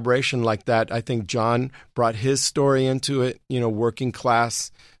a collaboration like that, I think John brought his story into it, working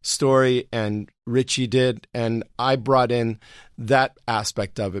class story, and Richie did. And I brought in that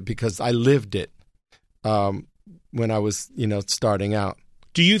aspect of it because I lived it when I was, starting out.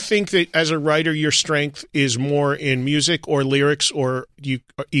 Do you think that as a writer, your strength is more in music or lyrics, or you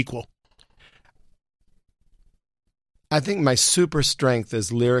are equal? I think my super strength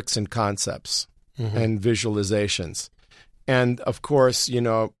is lyrics and concepts and visualizations. And of course,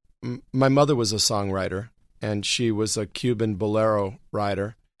 my mother was a songwriter, and she was a Cuban bolero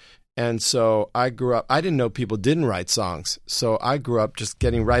writer. And so I grew up, I didn't know people didn't write songs. So I grew up just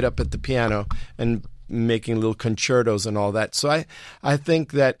getting right up at the piano and making little concertos and all that. So I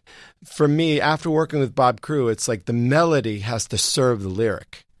think that for me, after working with Bob Crewe, it's like the melody has to serve the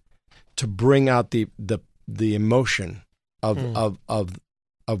lyric to bring out the emotion of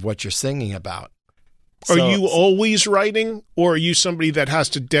what you're singing about. Are you always writing, or are you somebody that has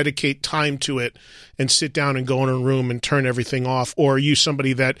to dedicate time to it and sit down and go in a room and turn everything off? Or are you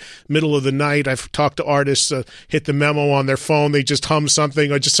somebody that middle of the night, I've talked to artists, hit the memo on their phone, they just hum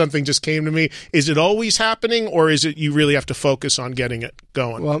something, or just something just came to me. Is it always happening, or is it you really have to focus on getting it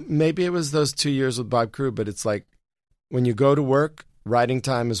going? Well, maybe it was those 2 years with Bob Crewe, but it's like when you go to work, writing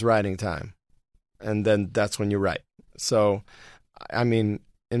time is writing time. And then that's when you write. So, I mean,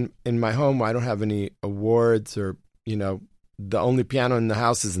 in my home, I don't have any awards or, the only piano in the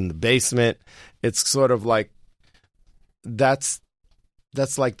house is in the basement. It's sort of like, that's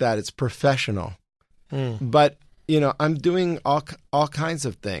like that. It's professional. But, I'm doing all kinds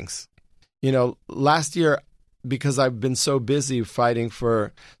of things. Last year, because I've been so busy fighting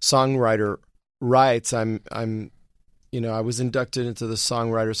for songwriter rights, I was inducted into the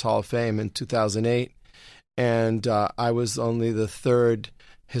Songwriters Hall of Fame in 2008. And I was only the third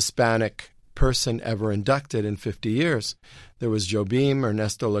Hispanic person ever inducted in 50 years. There was Jobim,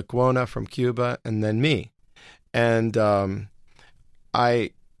 Ernesto Lecuona from Cuba, and then me. And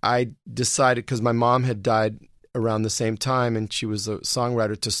I I decided, because my mom had died around the same time, and she was a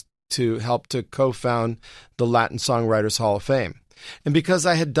songwriter, to help to co-found the Latin Songwriters Hall of Fame. And because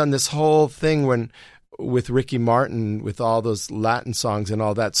I had done this whole thing with Ricky Martin, with all those Latin songs and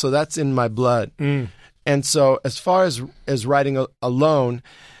all that, so that's in my blood. And so as far as writing alone,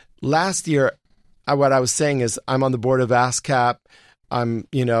 last year, what I was saying is I'm on the board of ASCAP. I'm,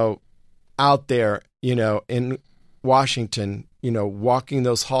 out there, in Washington, walking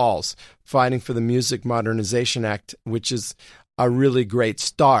those halls, fighting for the Music Modernization Act, which is a really great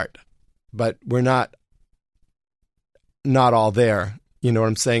start, but we're not all there. You know what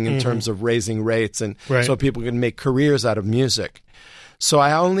I'm saying, in terms of raising rates and so people can make careers out of music. So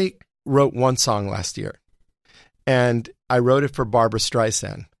I only wrote one song last year, and I wrote it for Barbra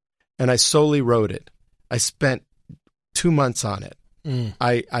Streisand, and I solely wrote it. I spent 2 months on it.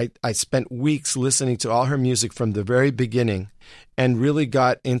 I spent weeks listening to all her music from the very beginning and really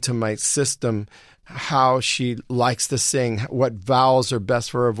got into my system how she likes to sing, what vowels are best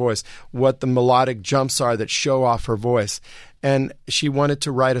for her voice, what the melodic jumps are that show off her voice. And she wanted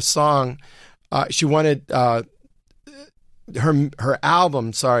to write a song. She wanted her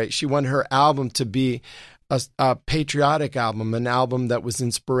album. She wanted her album to be a patriotic album, an album that was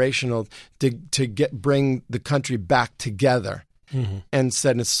inspirational to bring the country back together. And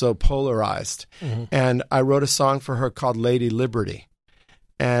said it's so polarized. And I wrote a song for her called Lady Liberty.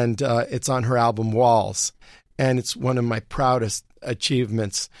 And it's on her album Walls. And it's one of my proudest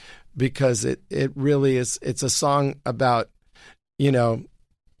achievements because it really is. It's a song about, the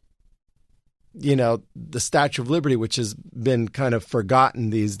Statue of Liberty, which has been kind of forgotten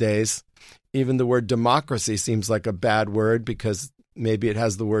these days. Even the word democracy seems like a bad word because maybe it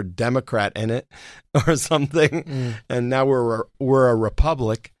has the word Democrat in it or something. And now we're a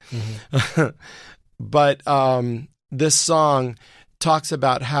republic. But this song talks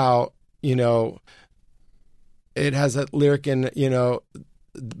about how, it has a lyric in,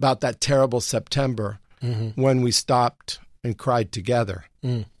 about that terrible September when we stopped and cried together.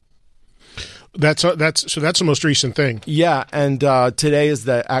 That's the most recent thing. Yeah, and today is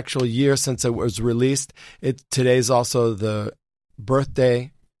the actual year since it was released. Today's also the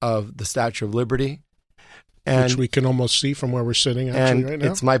birthday of the Statue of Liberty. Which we can almost see from where we're sitting actually right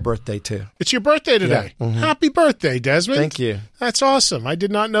now. It's my birthday, too. It's your birthday today. Yeah. Happy birthday, Desmond. Thank you. That's awesome. I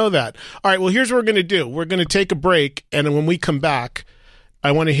did not know that. All right, well, here's what we're going to do. We're going to take a break, and when we come back,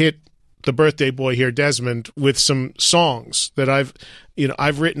 I want to hit the birthday boy here, Desmond, with some songs that I've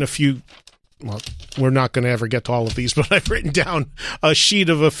written a few. Well, we're not going to ever get to all of these, but I've written down a sheet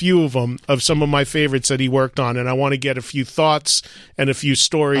of a few of them, of some of my favorites that he worked on, and I want to get a few thoughts and a few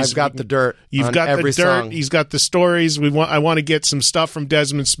stories. I've got the dirt. You've got the dirt. Song. He's got the stories. I want to get some stuff from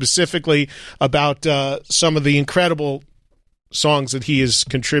Desmond specifically about some of the incredible songs that he has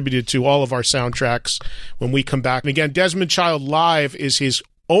contributed to all of our soundtracks when we come back. And again, Desmond Child Live is his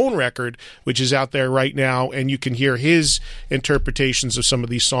own record, which is out there right now, and you can hear his interpretations of some of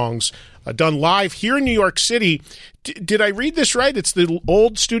these songs done live here in New York City. Did I read this right? It's the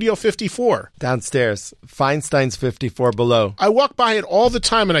old Studio 54. Downstairs. Feinstein's 54 below. I walk by it all the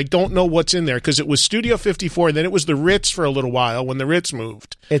time, and I don't know what's in there, because it was Studio 54, and then it was the Ritz for a little while when the Ritz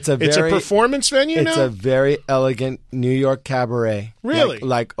moved. It's a performance venue now? It's a very elegant New York cabaret. Really?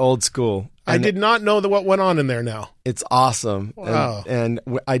 Like old school. I did not know what went on in there now. It's awesome. Wow. And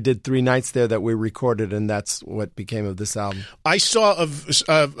I did 3 nights there that we recorded, and that's what became of this album. I saw,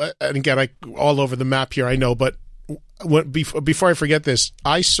 and again, all over the map here, I know, but before I forget this,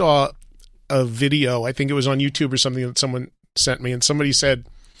 I saw a video, I think it was on YouTube or something that someone sent me, and somebody said,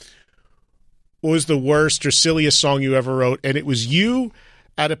 what was the worst or silliest song you ever wrote? And it was you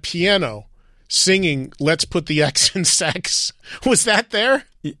at a piano singing Let's Put the X in Sex. Was that there?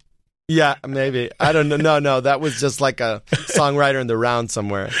 Yeah, maybe. I don't know. No, that was just like a songwriter in the round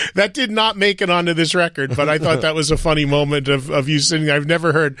somewhere. That did not make it onto this record, but I thought that was a funny moment of you singing. I've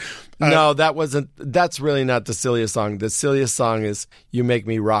never heard. No, that wasn't. That's really not the silliest song. The silliest song is You Make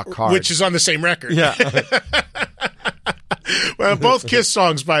Me Rock Hard, which is on the same record. Yeah. Well, both Kiss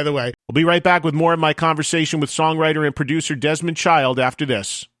songs, by the way. We'll be right back with more of my conversation with songwriter and producer Desmond Child after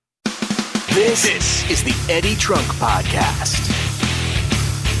this. This is the Eddie Trunk Podcast.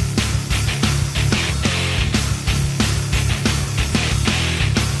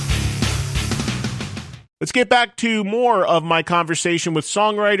 Let's get back to more of my conversation with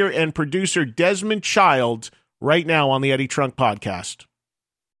songwriter and producer Desmond Child right now on the Eddie Trunk Podcast.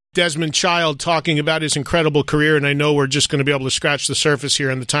 Desmond Child talking about his incredible career, and I know we're just going to be able to scratch the surface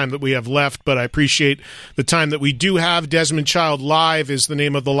here in the time that we have left, but I appreciate the time that we do have. Desmond Child Live is the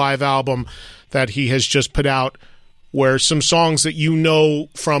name of the live album that he has just put out where some songs that you know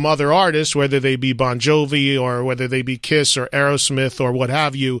from other artists, whether they be Bon Jovi or whether they be Kiss or Aerosmith or what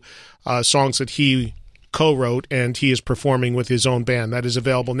have you, songs that he co-wrote and he is performing with his own band. That is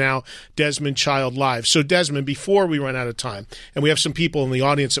available now, Desmond Child Live. So Desmond, before we run out of time, and we have some people in the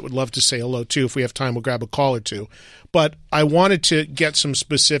audience that would love to say hello too. If we have time, we'll grab a call or two. But I wanted to get some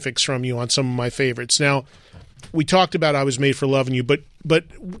specifics from you on some of my favorites. Now, we talked about I Was Made for Loving You, but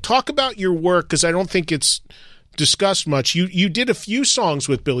talk about your work, because I don't think it's discussed much. You did a few songs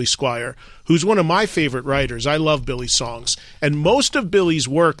with Billy Squier, who's one of my favorite writers. I love Billy's songs. And most of Billy's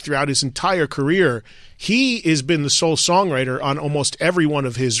work throughout his entire career, he has been the sole songwriter on almost every one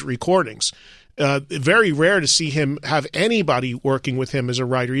of his recordings. Very rare to see him have anybody working with him as a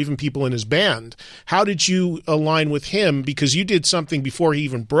writer, even people in his band. How did you align with him? Because you did something before he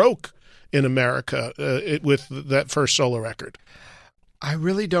even broke in America with that first solo record. I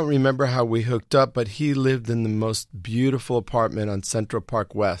really don't remember how we hooked up, but he lived in the most beautiful apartment on Central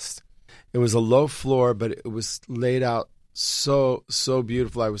Park West. It was a low floor, but it was laid out so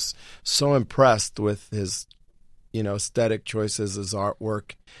beautiful. I was so impressed with his, aesthetic choices, his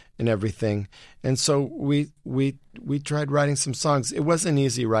artwork, and everything. And so we tried writing some songs. It wasn't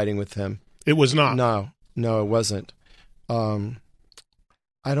easy writing with him. It was not. No, it wasn't.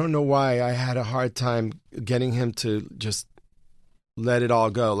 I don't know why I had a hard time getting him to just let it all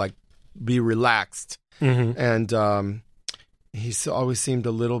go, like be relaxed. Mm-hmm. And he always seemed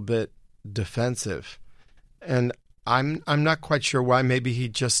a little bit defensive. And I'm not quite sure why. Maybe he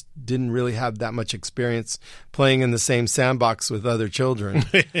just didn't really have that much experience playing in the same sandbox with other children.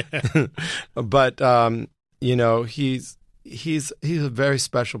 But he's a very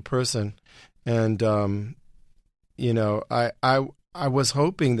special person, and I was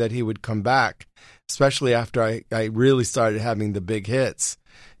hoping that he would come back, especially after I really started having the big hits,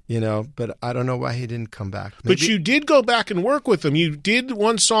 but I don't know why he didn't come back. Maybe. But you did go back and work with him. You did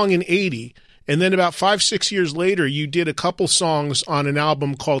one song in 80, and then about 5-6 years later, you did a couple songs on an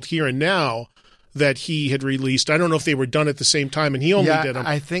album called Here and Now that he had released. I don't know if they were done at the same time, and he only did them.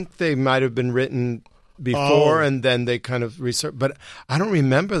 I think they might have been written before, and then they kind of researched, but I don't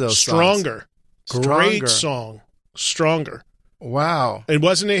remember those Stronger. songs. Great song. Stronger. Wow. It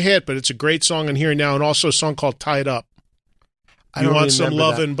wasn't a hit, but it's a great song in Here and Now, and also a song called Tied Up. I don't want some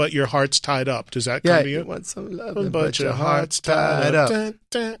loving, that. But your heart's tied up. Does that come to you? You want some loving, but your heart's tied up. Dun,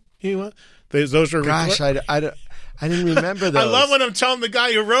 dun, you want... Those are... Gosh, I didn't remember those. I love when I'm telling the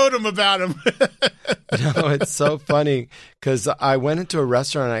guy who wrote them about him. No, it's so funny, because I went into a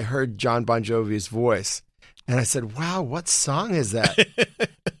restaurant and I heard John Bon Jovi's voice, and I said, wow, what song is that?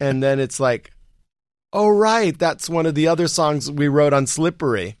 And then it's like, oh, right, that's one of the other songs we wrote on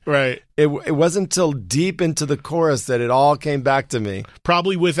Slippery. Right. It wasn't until deep into the chorus that it all came back to me.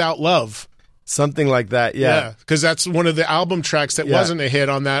 Probably Without Love. Something like that, yeah. Because that's one of the album tracks that wasn't a hit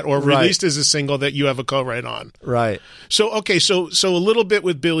on that, or released as a single that you have a co-write on. Right. So, okay, so a little bit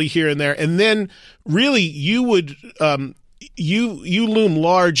with Billy here and there, and then really you would... You loom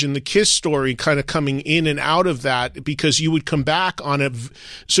large in the Kiss story, kind of coming in and out of that, because you would come back on a.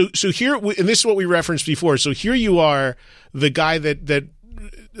 So here, and this is what we referenced before. So here you are, the guy that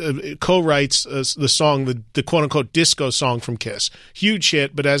co-writes the song, the quote unquote disco song from Kiss, huge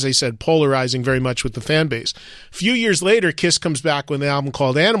hit, but as I said, polarizing very much with the fan base. A few years later, Kiss comes back with an album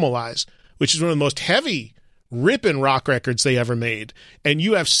called Animalize, which is one of the most heavy, ripping rock records they ever made. And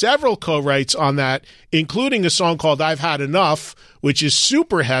you have several co-writes on that, including a song called I've Had Enough, which is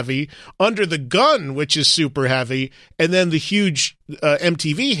super heavy, Under the Gun, which is super heavy, and then the huge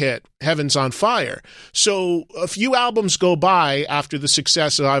MTV hit, Heaven's on Fire. So a few albums go by after the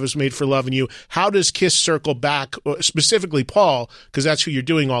success of I Was Made for Loving You. How does Kiss circle back, specifically Paul, because that's who you're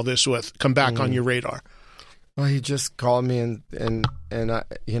doing all this with, come back on your radar? Well, he just called me and I,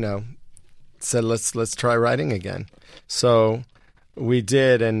 said let's try writing again. So we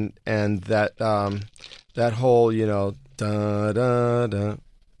did, and that that whole da da da da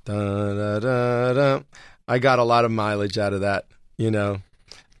da da da. I got a lot of mileage out of that.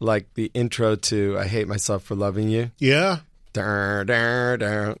 Like the intro to "I Hate Myself for Loving You." Yeah. Da, da,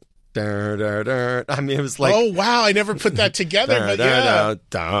 da. I mean, it was like, oh wow, I never put that together, but yeah,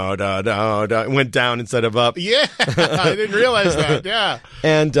 it went down instead of up. Yeah, I didn't realize that. Yeah,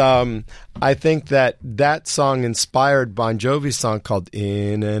 and I think that song inspired Bon Jovi's song called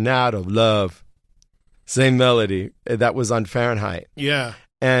 "In and Out of Love." Same melody that was on Fahrenheit. Yeah,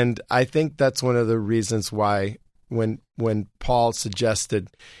 and I think that's one of the reasons why when Paul suggested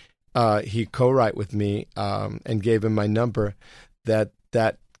he co-write with me and gave him my number, that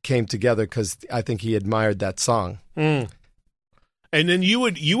came together, because I think he admired that song. Mm. And then you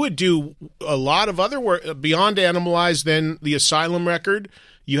would do a lot of other work beyond Animalize. Then the Asylum record,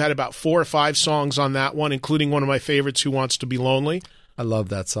 you had about 4 or 5 songs on that one, including one of my favorites, Who Wants to Be Lonely. I love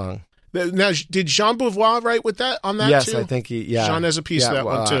that song. Now, did Jean Beauvoir write on that yes, too? I think yeah. Jean has a piece of that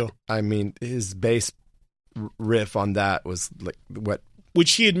one too. I mean, his bass riff on that was like what...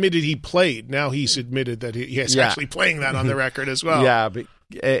 Which he admitted he played. Now he's admitted that he's actually playing that on the record as well. Yeah, but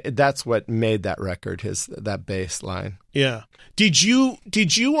that's what made that record, that bass line. Yeah. Did you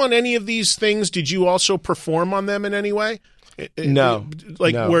on any of these things, did you also perform on them in any way? No.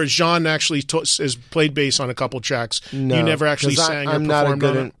 Where Jean actually has played bass on a couple tracks. No, you never actually sang or performed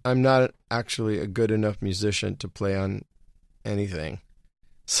on it? I'm not actually a good enough musician to play on anything.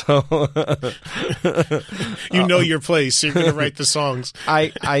 So you know your place. You're going to write the songs.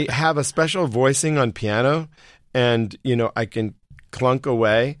 I have a special voicing on piano, and I can clunk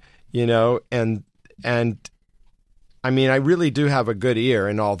away, and I mean I really do have a good ear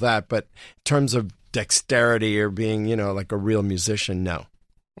and all that, but in terms of dexterity or being like a real musician, no.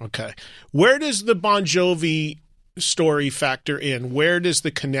 Okay, where does the Bon Jovi story factor in? Where does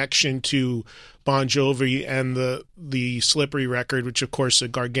the connection to Bon Jovi and the Slippery record, which of course is a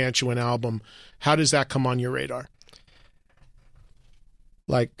gargantuan album, how does that come on your radar?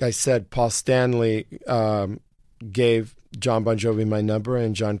 Like I said, Paul Stanley gave John Bon Jovi my number,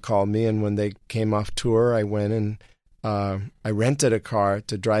 and John called me, and when they came off tour, I went and I rented a car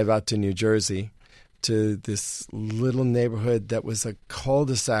to drive out to New Jersey to this little neighborhood that was a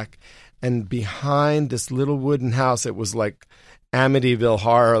cul-de-sac, and behind this little wooden house, it was like Amityville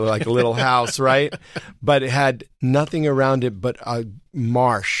Horror, like a little house, right? But it had nothing around it but a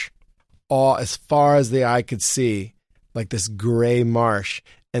marsh, all as far as the eye could see, like this gray marsh,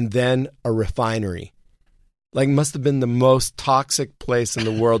 and then a refinery. Like, must have been the most toxic place in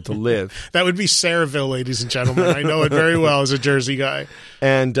the world to live. That would be Saraville, ladies and gentlemen. I know it very well as a Jersey guy.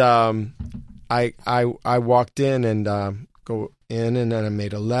 And I walked in and go in, and then I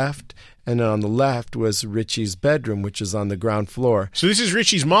made a left. And then on the left was Richie's bedroom, which is on the ground floor. So this is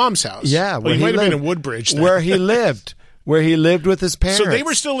Richie's mom's house? Yeah. Well, he might have been in Woodbridge then. Where he lived with his parents. So they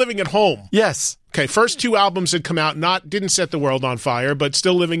were still living at home? Yes. Okay, first 2 albums had come out, didn't set the world on fire, but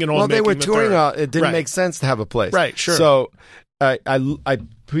still living at home. Well, they were touring out. It didn't make sense to have a place. Right, sure. So I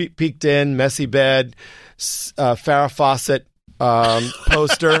peeked in, messy bed, Farrah Fawcett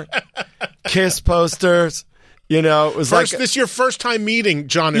poster, Kiss posters. It was this is your first time meeting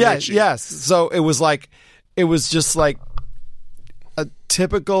John and Richie. Yes. So it was just like a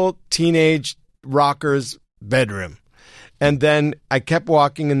typical teenage rocker's bedroom. And then I kept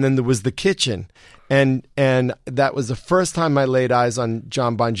walking, and then there was the kitchen. And that was the first time I laid eyes on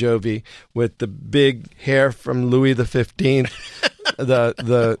John Bon Jovi with the big hair from Louis XV,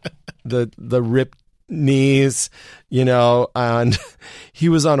 the ripped knees, and he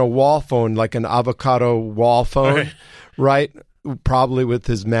was on a wall phone, like an avocado wall phone, right? Probably with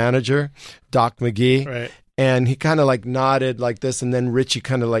his manager, Doc McGee. Right. And he kind of like nodded like this, and then Richie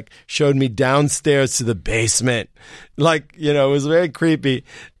kind of like showed me downstairs to the basement. Like, it was very creepy,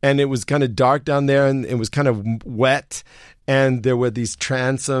 and it was kind of dark down there, and it was kind of wet, and there were these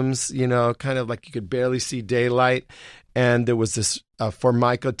transoms, kind of like you could barely see daylight. And there was this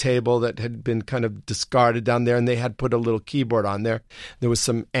Formica table that had been kind of discarded down there, and they had put a little keyboard on there. There was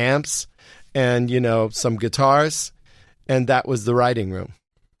some amps and, some guitars, and that was the writing room.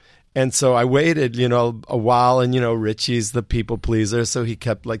 And so I waited, a while, and, Richie's the people pleaser, so he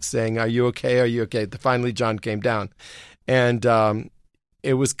kept like saying, "Are you okay? Are you okay?" Finally, John came down, and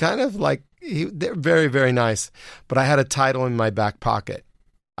it was kind of like they're very, very nice. But I had a title in my back pocket.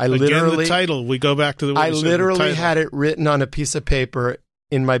 The title. We go back to the. I literally had it written on a piece of paper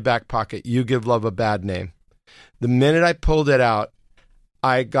in my back pocket. "You give love a bad name." The minute I pulled it out,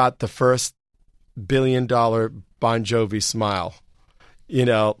 I got the first $1 billion Bon Jovi smile.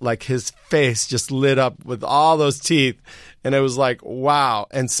 Like his face just lit up with all those teeth, and it was like, wow.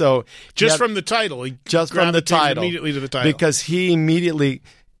 And so from the title, immediately to the title, because he immediately.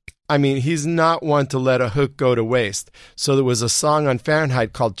 I mean, he's not one to let a hook go to waste. So there was a song on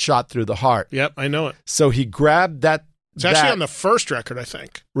Fahrenheit called "Shot Through the Heart." Yep, I know it. So he grabbed that. It's actually on the first record, I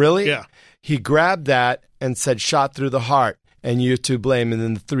think. Really? Yeah. He grabbed that and said, "Shot through the heart," and "You to blame." And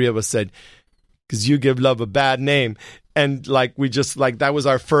then the three of us said, "'Cause you give love a bad name." And like we just like that was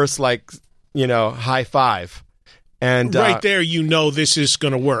our first high five. And right there, this is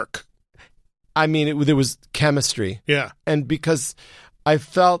going to work. I mean, there was chemistry. Yeah. And because I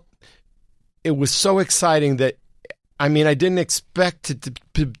felt it was so exciting that, I mean, I didn't expect it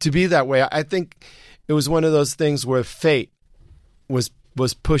to be that way. I think it was one of those things where fate was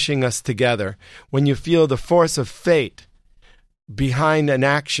pushing us together. When you feel the force of fate behind an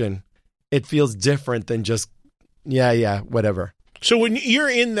action, it feels different than just, whatever. So when you're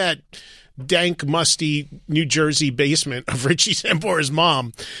in that dank, musty New Jersey basement of Richie Sambora's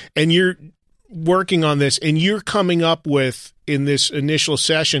mom, and you're working on this, and you're coming up with, in this initial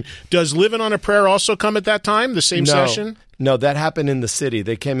session, does Living on a Prayer also come at that time, the same session? No, that happened in the city.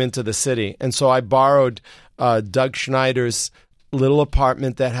 They came into the city. And so I borrowed Doug Schneider's little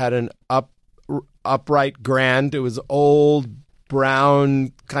apartment that had an upright grand. It was old,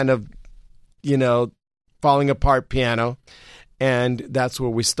 brown, kind of, falling apart piano. And that's where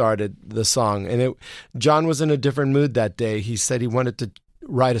we started the song. And John was in a different mood that day. He said he wanted to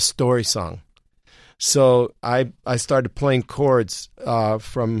write a story song. So I started playing chords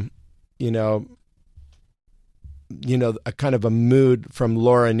from, a kind of a mood from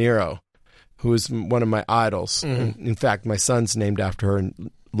Laura Nyro, who is one of my idols. Mm-hmm. In fact, my son's named after her,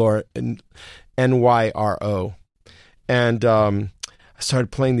 Laura, Nyro. And I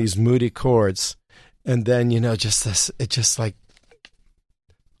started playing these moody chords, and then just like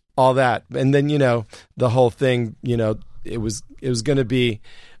all that, and then the whole thing, it was going to be,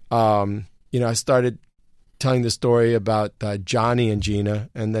 I started telling the story about Johnny and Gina,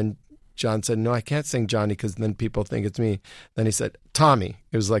 and then John said, "No, I can't sing Johnny because then people think it's me." Then he said, "Tommy."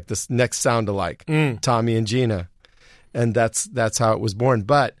 It was like this next sound alike, Tommy and Gina, and that's how it was born.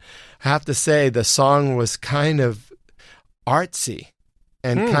 But I have to say, the song was kind of artsy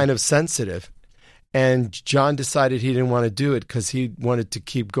and kind of sensitive, and John decided he didn't want to do it because he wanted to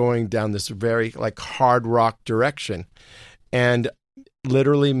keep going down this very like hard rock direction, and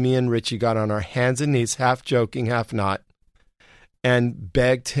literally me and Richie got on our hands and knees, half joking, half not, and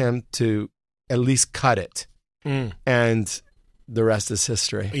begged him to at least cut it. And the rest is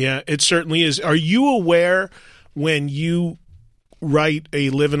history. Yeah, it certainly is. Are you aware when you write a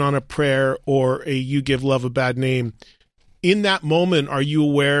Living on a Prayer or a You Give Love a Bad Name, in that moment, are you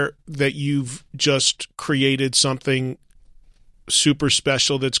aware that you've just created something super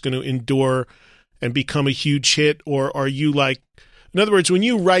special that's going to endure and become a huge hit? Or are you like, in other words, when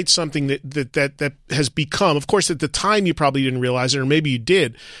you write something that has become, of course, at the time you probably didn't realize it, or maybe you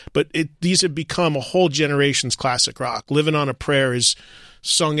did, but these have become a whole generation's classic rock. Living on a Prayer is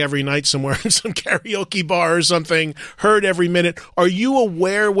sung every night somewhere in some karaoke bar or something, heard every minute. Are you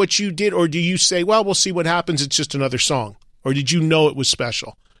aware what you did, or do you say, well, we'll see what happens, it's just another song? Or did you know it was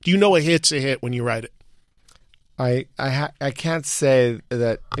special? Do you know a hit's a hit when you write it? I can't say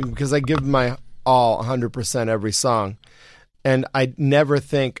that because I give my all 100% every song. And I never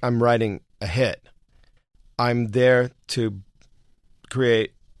think I'm writing a hit. I'm there to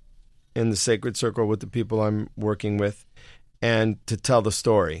create in the sacred circle with the people I'm working with and to tell the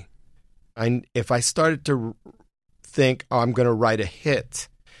story. If I started to think, I'm going to write a hit,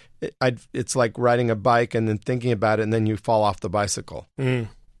 it's like riding a bike and then thinking about it and then you fall off the bicycle.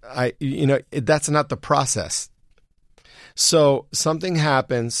 That's not the process. So something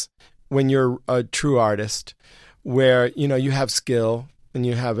happens when you're a true artist where, you have skill and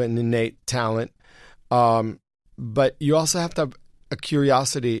you have an innate talent, but you also have to have a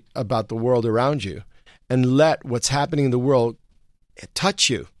curiosity about the world around you and let what's happening in the world touch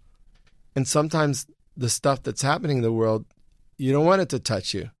you. And sometimes the stuff that's happening in the world, you don't want it to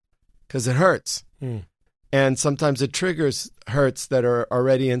touch you because it hurts. And sometimes it triggers hurts that are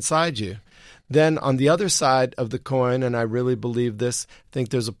already inside you. Then on the other side of the coin, and I really believe this, I think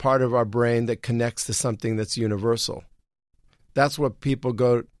there's a part of our brain that connects to something that's universal. That's what people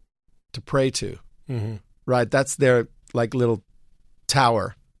go to pray to, right? That's their like little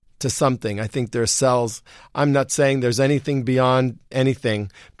tower to something. I think there are cells. I'm not saying there's anything beyond anything.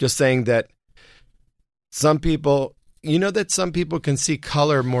 I'm just saying that some people, some people can see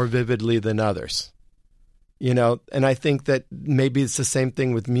color more vividly than others, and I think that maybe it's the same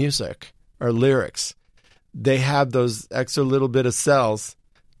thing with music or lyrics. They have those extra little bit of cells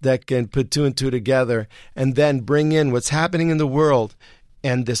that can put two and two together and then bring in what's happening in the world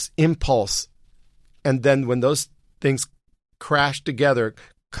and this impulse. And then when those things crash together,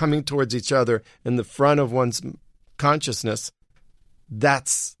 coming towards each other in the front of one's consciousness,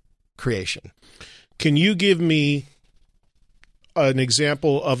 that's creation. Can you give me an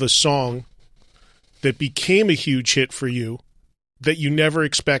example of a song that became a huge hit for you that you never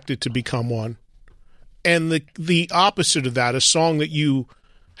expected to become one? And the opposite of that, a song that you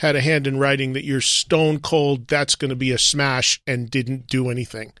had a hand in writing that you're stone cold, that's going to be a smash and didn't do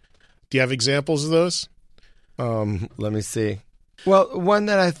anything. Do you have examples of those? Let me see. Well, one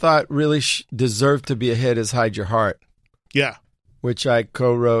that I thought really deserved to be a hit is Hide Your Heart. Yeah. Which I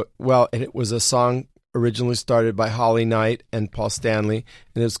co-wrote. Well, it was a song originally started by Holly Knight and Paul Stanley,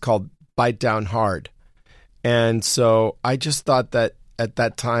 and it was called Bite Down Hard. And so I just thought that at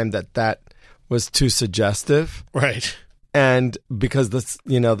that time that was too suggestive. Right. And because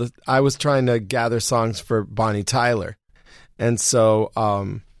I was trying to gather songs for Bonnie Tyler. And so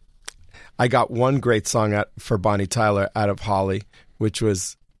I got one great song for Bonnie Tyler out of Holly, which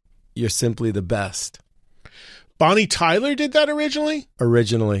was You're Simply the Best. Bonnie Tyler did that originally?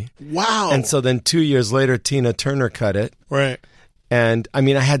 Originally. Wow. And so then 2 years later, Tina Turner cut it. Right. And I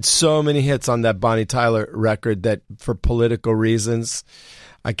mean, I had so many hits on that Bonnie Tyler record that for political reasons,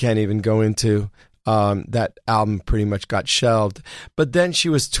 I can't even go into. That album pretty much got shelved. But then she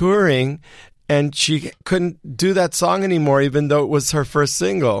was touring and she couldn't do that song anymore, even though it was her first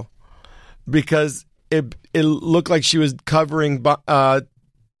single, because it looked like she was covering a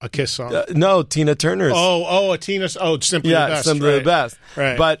Kiss song. No, Tina Turner's. Simply the Best. Simply the Best.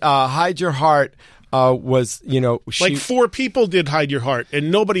 Right. But Hide Your Heart was, like 4 people did Hide Your Heart,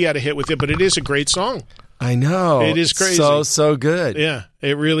 and nobody had a hit with it, but it is a great song. I know. It is crazy. So good. Yeah,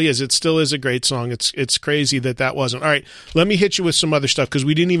 it really is. It still is a great song. It's crazy that wasn't. All right, let me hit you with some other stuff because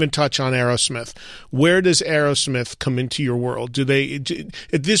we didn't even touch on Aerosmith. Where does Aerosmith come into your world?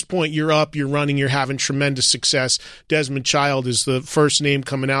 At this point, you're up, you're running, you're having tremendous success. Desmond Child is the first name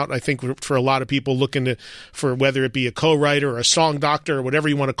coming out, I think, for a lot of people looking for whether it be a co-writer or a song doctor or whatever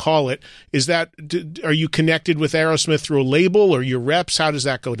you want to call it. Are you connected with Aerosmith through a label or your reps? How does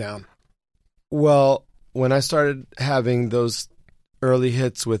that go down? Well, when I started having those early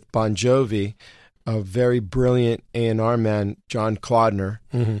hits with Bon Jovi, a very brilliant A&R man, John Claudner,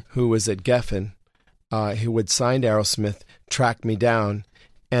 who was at Geffen, who would sign Aerosmith, track me down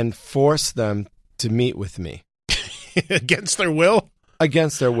and force them to meet with me. Against their will?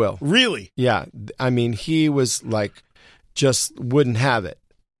 Against their will. Really? Yeah. I mean, he was like, just wouldn't have it.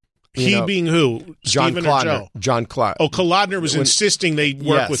 Being who? John Steven Claudner. or Joe? John Claudner. Oh, Claudner was insisting they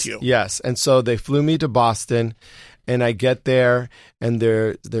work with you. Yes, and so they flew me to Boston, and I get there, and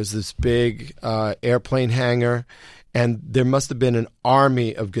there's this big airplane hangar, and there must have been an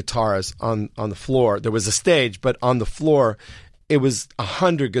army of guitars on the floor. There was a stage, but on the floor, it was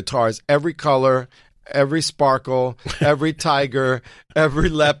 100 guitars, every color, every sparkle, every tiger, every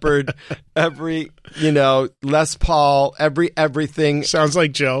leopard, every, Les Paul, everything. Sounds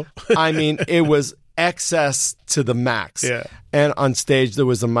like Joe. I mean, it was excess to the max. Yeah. And on stage, there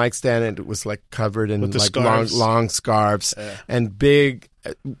was a mic stand, and it was like covered in like long scarves and big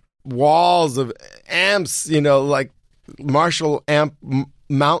walls of amps, like Marshall amp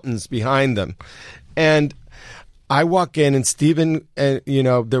mountains behind them. And I walk in, and Steven, there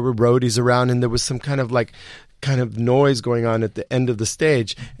were roadies around, and there was some kind of noise going on at the end of the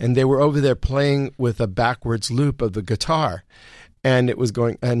stage, and they were over there playing with a backwards loop of the guitar, and it was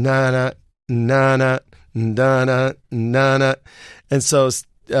going na na na na na na, and so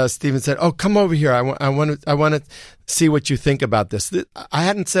Steven said, "Oh, come over here. I want to see what you think about this." I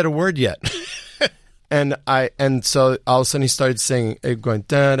hadn't said a word yet, and so all of a sudden he started singing, going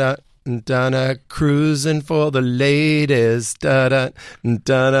da da. Da-da, cruising for the ladies, da-da,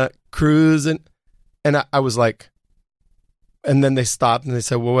 da-da, cruising. And I was like, and then they stopped and they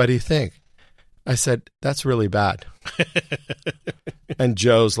said, "Well, what do you think?" I said, "That's really bad." And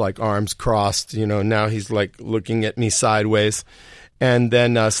Joe's like arms crossed, now he's like looking at me sideways. And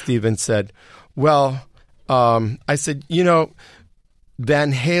then Steven said, "Well," I said,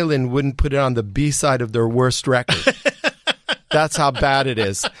 Van Halen wouldn't put it on the B-side of their worst record. That's how bad it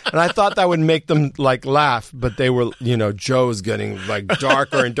is. And I thought that would make them like laugh, but they were, Joe was getting like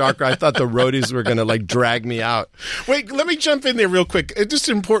darker and darker. I thought the roadies were going to like drag me out. Wait, let me jump in there real quick. Just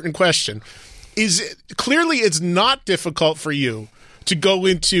an important question. Clearly it's not difficult for you to go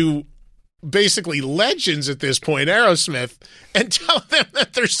into basically legends at this point, Aerosmith, and tell them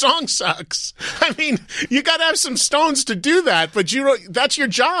that their song sucks. I mean, you got to have some stones to do that, but that's your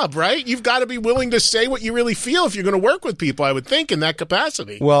job, right? You've got to be willing to say what you really feel if you're going to work with people, I would think, in that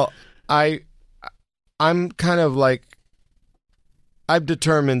capacity. Well, I'm kind of like, I've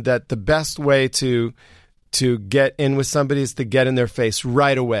determined that the best way to get in with somebody is to get in their face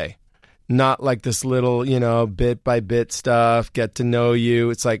right away. Not like this little, bit by bit stuff, get to know you.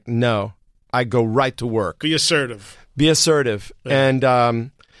 It's like, no. I go right to work. Be assertive. Yeah.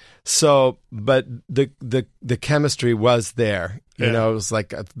 And but the chemistry was there. It was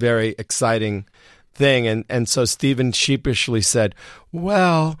like a very exciting thing. And so Steven sheepishly said,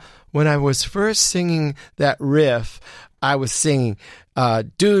 "Well, when I was first singing that riff, I was singing,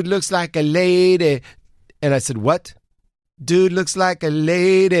 dude looks like a lady." And I said, "What? Dude looks like a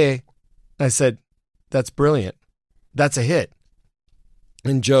lady." I said, "That's brilliant. That's a hit."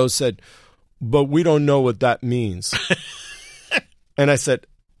 And Joe said, "But we don't know what that means." And I said,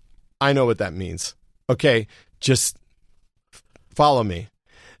 "I know what that means. okay, just follow me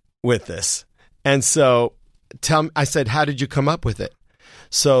with this. And so I said, how did you come up with it?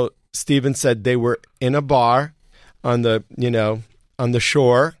 So Stephen said they were in a bar on the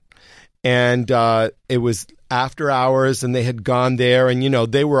shore, and it was after hours, and they had gone there,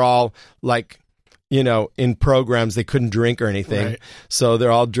 and they were all like, in programs they couldn't drink or anything, right. So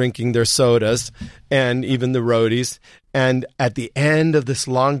they're all drinking their sodas, and even the roadies. And at the end of this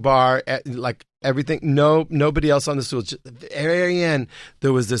long bar, like everything, nobody else on the stool. Just at the very end,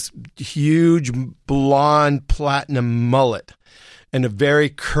 there was this huge blonde platinum mullet and a very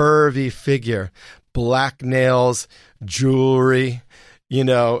curvy figure, black nails, jewelry,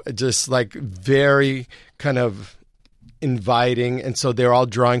 just like very kind of inviting. And so they're all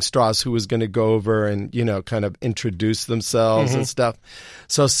drawing straws who was going to go over and, kind of introduce themselves and stuff.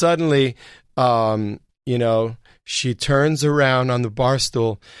 So suddenly, she turns around on the bar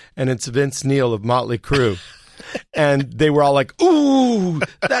stool, and it's Vince Neil of Motley Crue. And they were all like, ooh,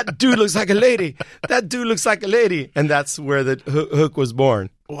 that dude looks like a lady. That dude looks like a lady. And that's where the hook was born.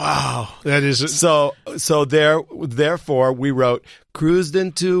 Wow. That is... So therefore, we wrote, cruised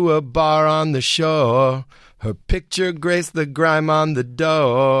into a bar on the shore. Her picture graced the grime on the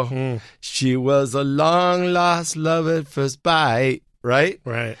door. She was a long-lost love at first bite. Right?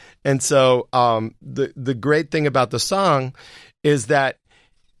 Right. And so the great thing about the song is that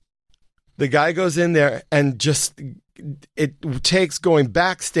the guy goes in there and just it takes going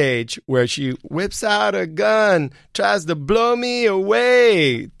backstage where she whips out a gun, tries to blow me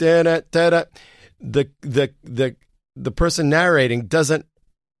away. Da-da, da-da. The person narrating doesn't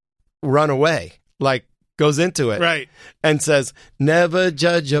run away, like goes into it, right, and says, never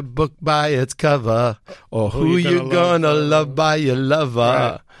judge a book by its cover, or who you gonna love by your lover.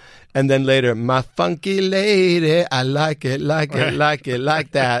 Right. And then later, my funky lady, I like it, like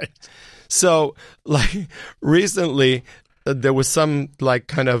that. So, like, recently, there was some, like,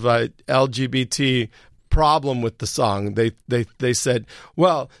 kind of LGBT problem with the song. They said,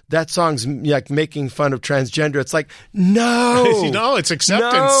 well, that song's like making fun of transgender. It's like, no. No, it's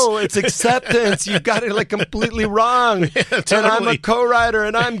acceptance. No, it's acceptance. You got it like completely wrong. Yeah, totally. And I'm a co-writer,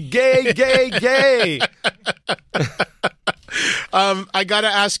 and I'm gay. I got to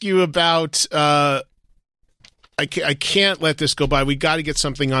ask you about... I can't let this go by. We got to get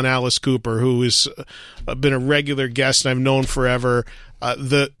something on Alice Cooper, who has been a regular guest and I've known forever.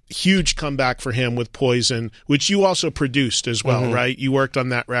 The huge comeback for him with Poison, which you also produced as well, right? You worked on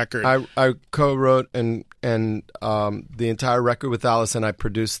that record. I co-wrote and the entire record with Alice, and I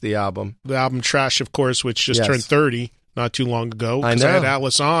produced the album. The album Trash, of course, which just turned 30 not too long ago. I know. I had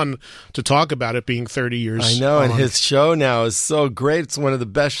Alice on to talk about it being 30 years. I know, on. And his show now is so great. It's one of the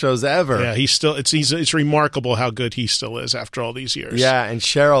best shows ever. Yeah, it's remarkable how good he still is after all these years. Yeah, and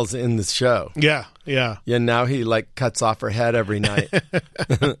Cheryl's in the show. Yeah. Yeah, now he like cuts off her head every night.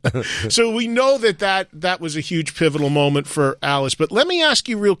 So we know that was a huge pivotal moment for Alice. But let me ask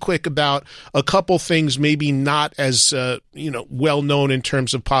you real quick about a couple things maybe not as well known in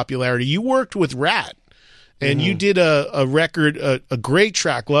terms of popularity. You worked with Rat. And you did a record, a great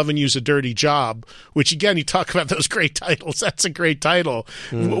track, Lovin' You's a Dirty Job, which, again, you talk about those great titles. That's a great title.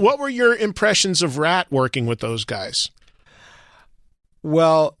 What were your impressions of Rat working with those guys?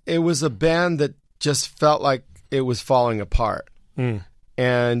 Well, it was a band that just felt like it was falling apart. And,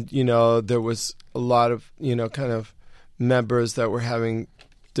 there was a lot of, kind of members that were having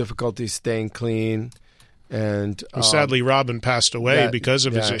difficulty staying clean. And sadly, Robin passed away because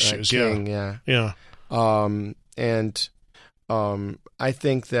of his issues. King, yeah. I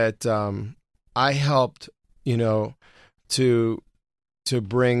think that I helped, to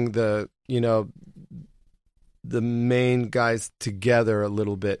bring the main guys together a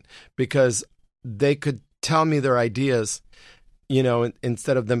little bit, because they could tell me their ideas,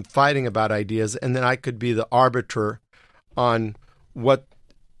 instead of them fighting about ideas, and then I could be the arbiter on what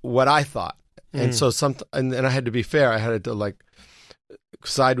I thought. And so and I had to be fair. I had to like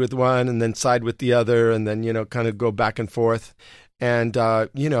side with one and then side with the other, and then kind of go back and forth. And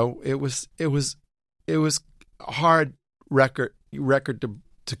it was a hard record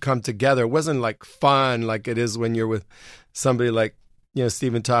to come together. It wasn't like fun like it is when you're with somebody like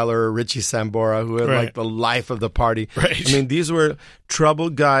Steven Tyler or Richie Sambora, who had like the life of the party. Right. I mean, these were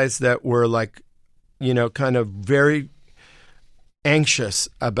troubled guys that were like kind of very anxious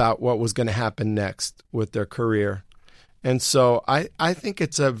about what was going to happen next with their career. And so I think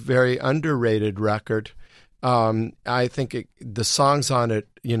it's a very underrated record. I think the songs on it,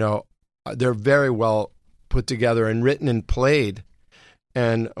 they're very well put together and written and played.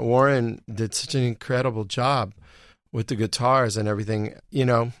 And Warren did such an incredible job with the guitars and everything.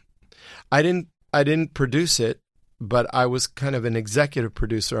 I didn't didn't produce it, but I was kind of an executive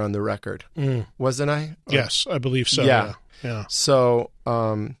producer on the record, wasn't I? Yes, I believe so. Yeah. So,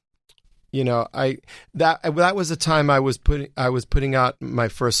 you know, that was the time I was putting out my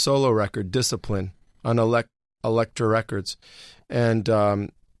first solo record, Discipline, on Elektra Records, and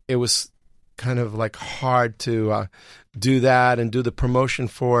it was kind of like hard to do that and do the promotion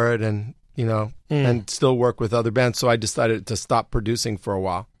for it, and you know, and still work with other bands. So I decided to stop producing for a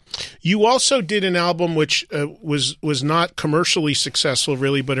while. You also did an album which was not commercially successful,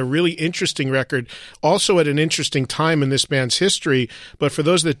 really, but a really interesting record, also at an interesting time in this band's history. But for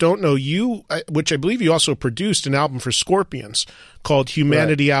those that don't know, which I believe you also produced an album for Scorpions called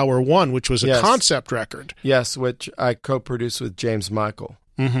Humanity Hour 1, which was a concept record. Yes, which I co-produced with James Michael.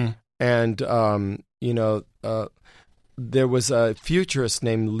 Mm-hmm. And, you know, there was a futurist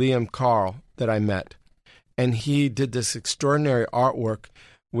named Liam Carl that I met, and he did this extraordinary artwork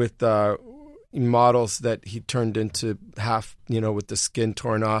with models that he turned into half, you know, with the skin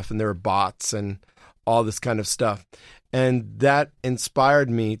torn off, and there were bots and all this kind of stuff. And that inspired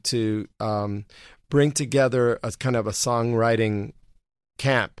me to bring together a kind of a songwriting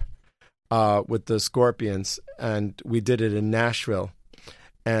camp with the Scorpions, and we did it in Nashville.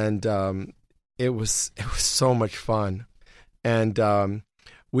 And it was so much fun. And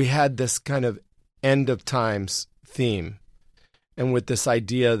we had this kind of end of times theme. And with this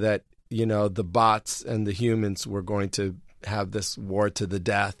idea that, you know, the bots and the humans were going to have this war to the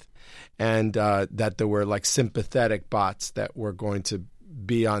death, and that there were like sympathetic bots that were going to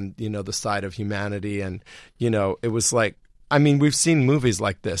be on, you know, the side of humanity. And, you know, it was like, I mean, we've seen movies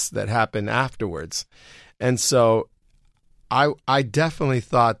like this that happen afterwards. And so I definitely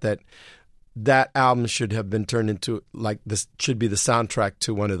thought that album should have been turned into, like, this should be the soundtrack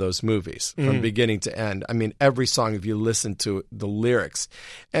to one of those movies from beginning to end. I mean, every song, if you listen to the lyrics.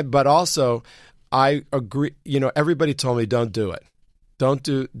 But also, I agree, you know, everybody told me, don't do it. Don't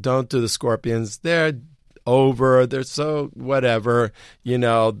do the Scorpions. They're over. They're so whatever. You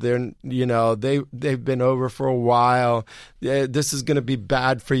know, they've been over for a while. This is going to be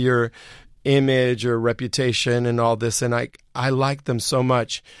bad for your image or reputation and all this. And I like them so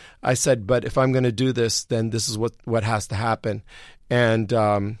much. I said, but if I'm going to do this, then this is what has to happen. And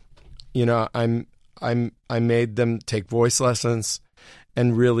you know, I made them take voice lessons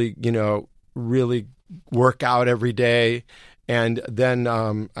and really, you know, really work out every day. And then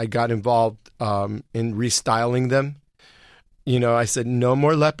I got involved in restyling them. You know, I said, no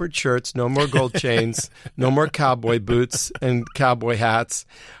more leopard shirts, no more gold chains, no more cowboy boots and cowboy hats.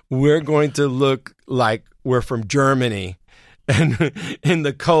 We're going to look like we're from Germany and in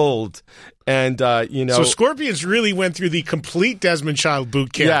the cold. And, you know. So Scorpions really went through the complete Desmond Child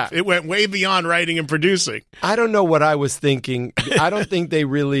boot camp. Yeah. It went way beyond writing and producing. I don't know what I was thinking. I don't think they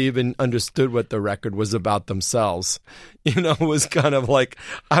really even understood what the record was about themselves. You know, it was kind of like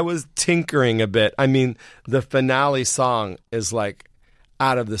I was tinkering a bit. I mean, the finale song is like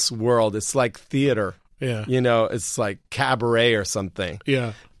out of this world. It's like theater. Yeah. You know, it's like cabaret or something.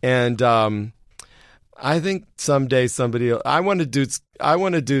 Yeah. And I think someday I want to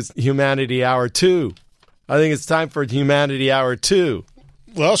do Humanity Hour 2. I think it's time for Humanity Hour 2.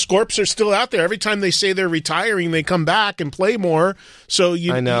 Well, Scorps are still out there. Every time they say they're retiring, they come back and play more. So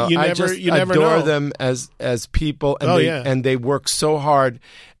I know. You never adore know. them as people, and and they work so hard.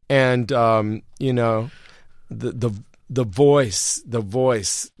 And you know, the voice.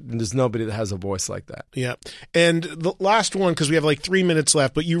 There's nobody that has a voice like that. Yeah. And the last one, because we have like 3 minutes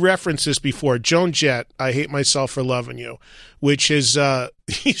left, but you referenced this before. Joan Jett, I Hate Myself for Loving You, which is,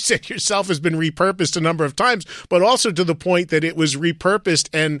 you said yourself, has been repurposed a number of times, but also to the point that it was repurposed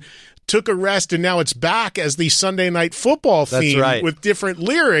and took a rest, and now it's back as the Sunday Night Football theme. That's right. With different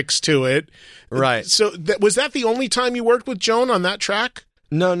lyrics to it. Right. So was that the only time you worked with Joan on that track?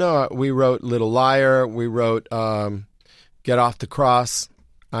 No. We wrote Little Liar. We wrote Get Off the Cross,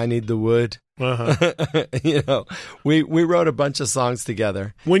 I Need the Wood. Uh-huh. You know, we wrote a bunch of songs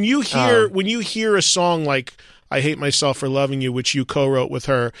together. When you hear a song like I Hate Myself for Loving You, which you co-wrote with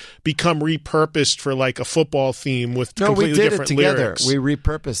her, become repurposed for like a football theme with completely different lyrics. We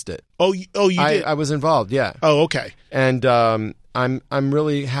repurposed it. Oh, you did? I was involved, yeah. Oh, okay. And I'm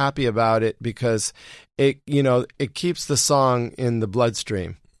really happy about it because it keeps the song in the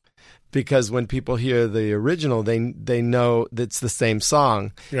bloodstream. Because when people hear the original, they know that's the same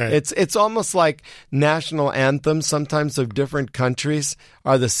song. Right. It's almost like national anthems sometimes of different countries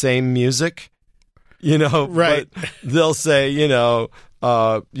are the same music. You know, right? But they'll say,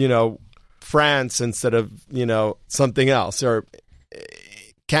 France instead of something else, or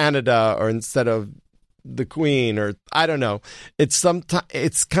Canada, or instead of the Queen, or I don't know. It's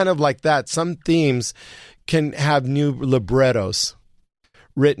kind of like that. Some themes can have new librettos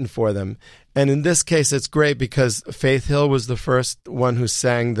written for them. And in this case, it's great because Faith Hill was the first one who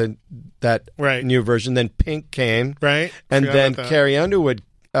sang that new version. Then Pink came. Right. And then Carrie Underwood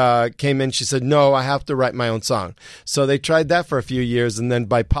came in. She said, no, I have to write my own song. So they tried that for a few years. And then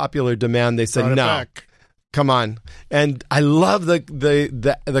by popular demand, they said, no, back. Come on. And I love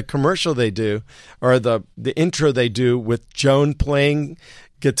the commercial they do, or the intro they do with Joan playing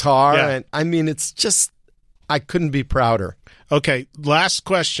guitar. Yeah. And I mean, it's just, I couldn't be prouder. Okay, last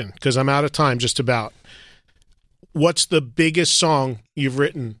question, because I'm out of time just about. What's the biggest song you've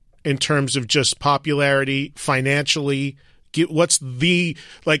written in terms of just popularity, financially? What's the,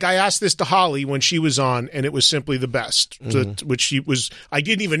 like, I asked this to Holly when she was on, and it was simply the best, which she was, I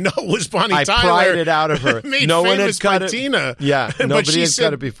didn't even know was Bonnie Tyler. I pried it out of her. Made no one famous had cut by it. Tina. Yeah, nobody had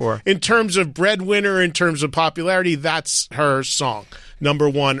cut it before. In terms of breadwinner, in terms of popularity, that's her song. Number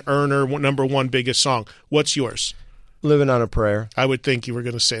one earner, number one biggest song. What's yours? Living on a Prayer. I would think you were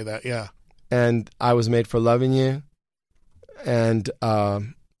going to say that, yeah. And I Was Made for Loving You, and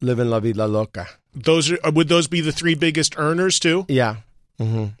Living La Vida Loca. Would those be the three biggest earners too? Yeah.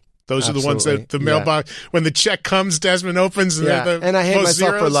 Mm-hmm. Those are the ones that the mailbox, when the check comes, Desmond opens. And and I hate myself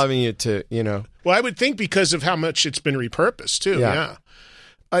zeros. for loving you too, you know. Well, I would think because of how much it's been repurposed too, yeah.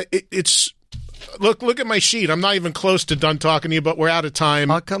 It's... Look at my sheet. I'm not even close to done talking to you, but we're out of time.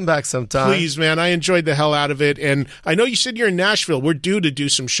 I'll come back sometime. Please, man. I enjoyed the hell out of it. And I know you said you're in Nashville. We're due to do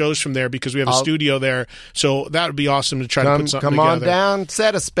some shows from there because we have a studio there. So that would be awesome to try to put something together. Come on down.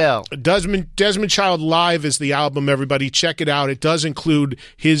 Set a spell. Desmond Child Live is the album, everybody. Check it out. It does include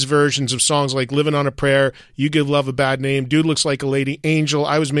his versions of songs like Living on a Prayer, You Give Love a Bad Name, Dude Looks Like a Lady, Angel,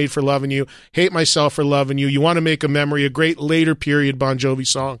 I Was Made for Loving You, Hate Myself for Loving You, You Want to Make a Memory, a great later period Bon Jovi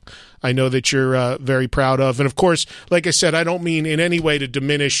song I know that you're very proud of. And, of course, like I said, I don't mean in any way to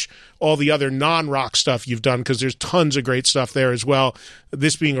diminish all the other non-rock stuff you've done because there's tons of great stuff there as well.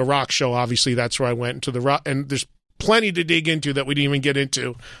 This being a rock show, obviously, that's where I went into the rock. And there's plenty to dig into that we didn't even get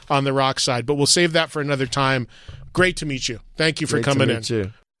into on the rock side. But we'll save that for another time. Great to meet you. Thank you for coming in. Great to meet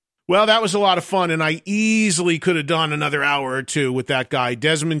you. Well, that was a lot of fun, and I easily could have done another hour or two with that guy.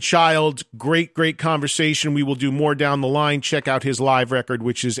 Desmond Child, great conversation. We will do more down the line. Check out his live record,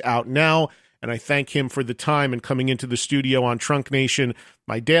 which is out now, and I thank him for the time and coming into the studio on Trunk Nation,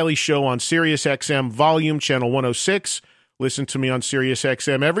 my daily show on Sirius XM Volume, Channel 106. Listen to me on Sirius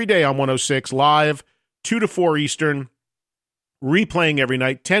XM every day on 106, live, 2 to 4 Eastern, replaying every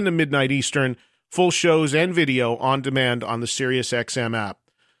night, 10 to midnight Eastern, full shows and video on demand on the Sirius XM app.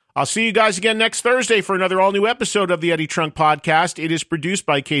 I'll see you guys again next Thursday for another all-new episode of the Eddie Trunk Podcast. It is produced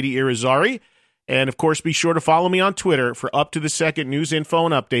by Katie Irizarry. And, of course, be sure to follow me on Twitter for up-to-the-second news, info,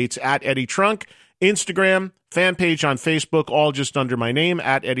 and updates at Eddie Trunk, Instagram, fan page on Facebook, all just under my name,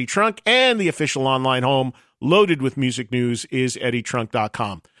 at Eddie Trunk, and the official online home loaded with music news is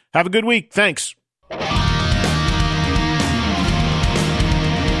eddietrunk.com. Have a good week. Thanks.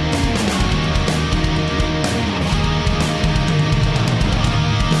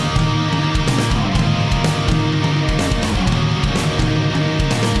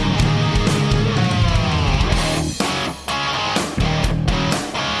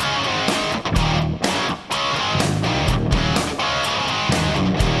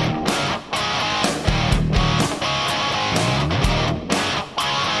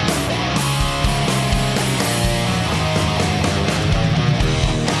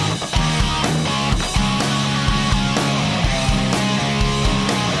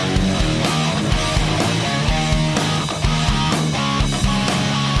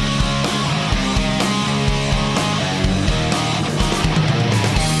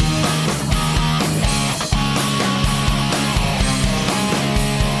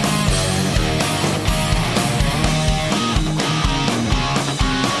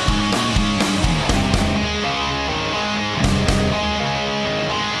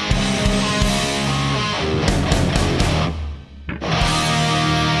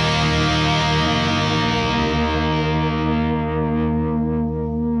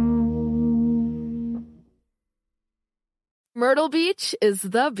 Myrtle Beach is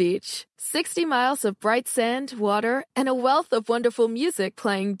the beach. 60 miles of bright sand, water, and a wealth of wonderful music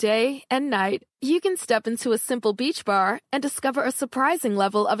playing day and night. You can step into a simple beach bar and discover a surprising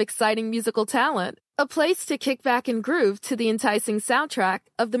level of exciting musical talent. A place to kick back and groove to the enticing soundtrack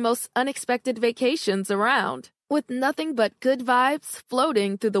of the most unexpected vacations around. With nothing but good vibes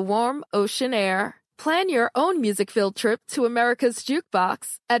floating through the warm ocean air. Plan your own music-filled trip to America's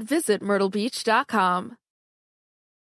Jukebox at visitmyrtlebeach.com.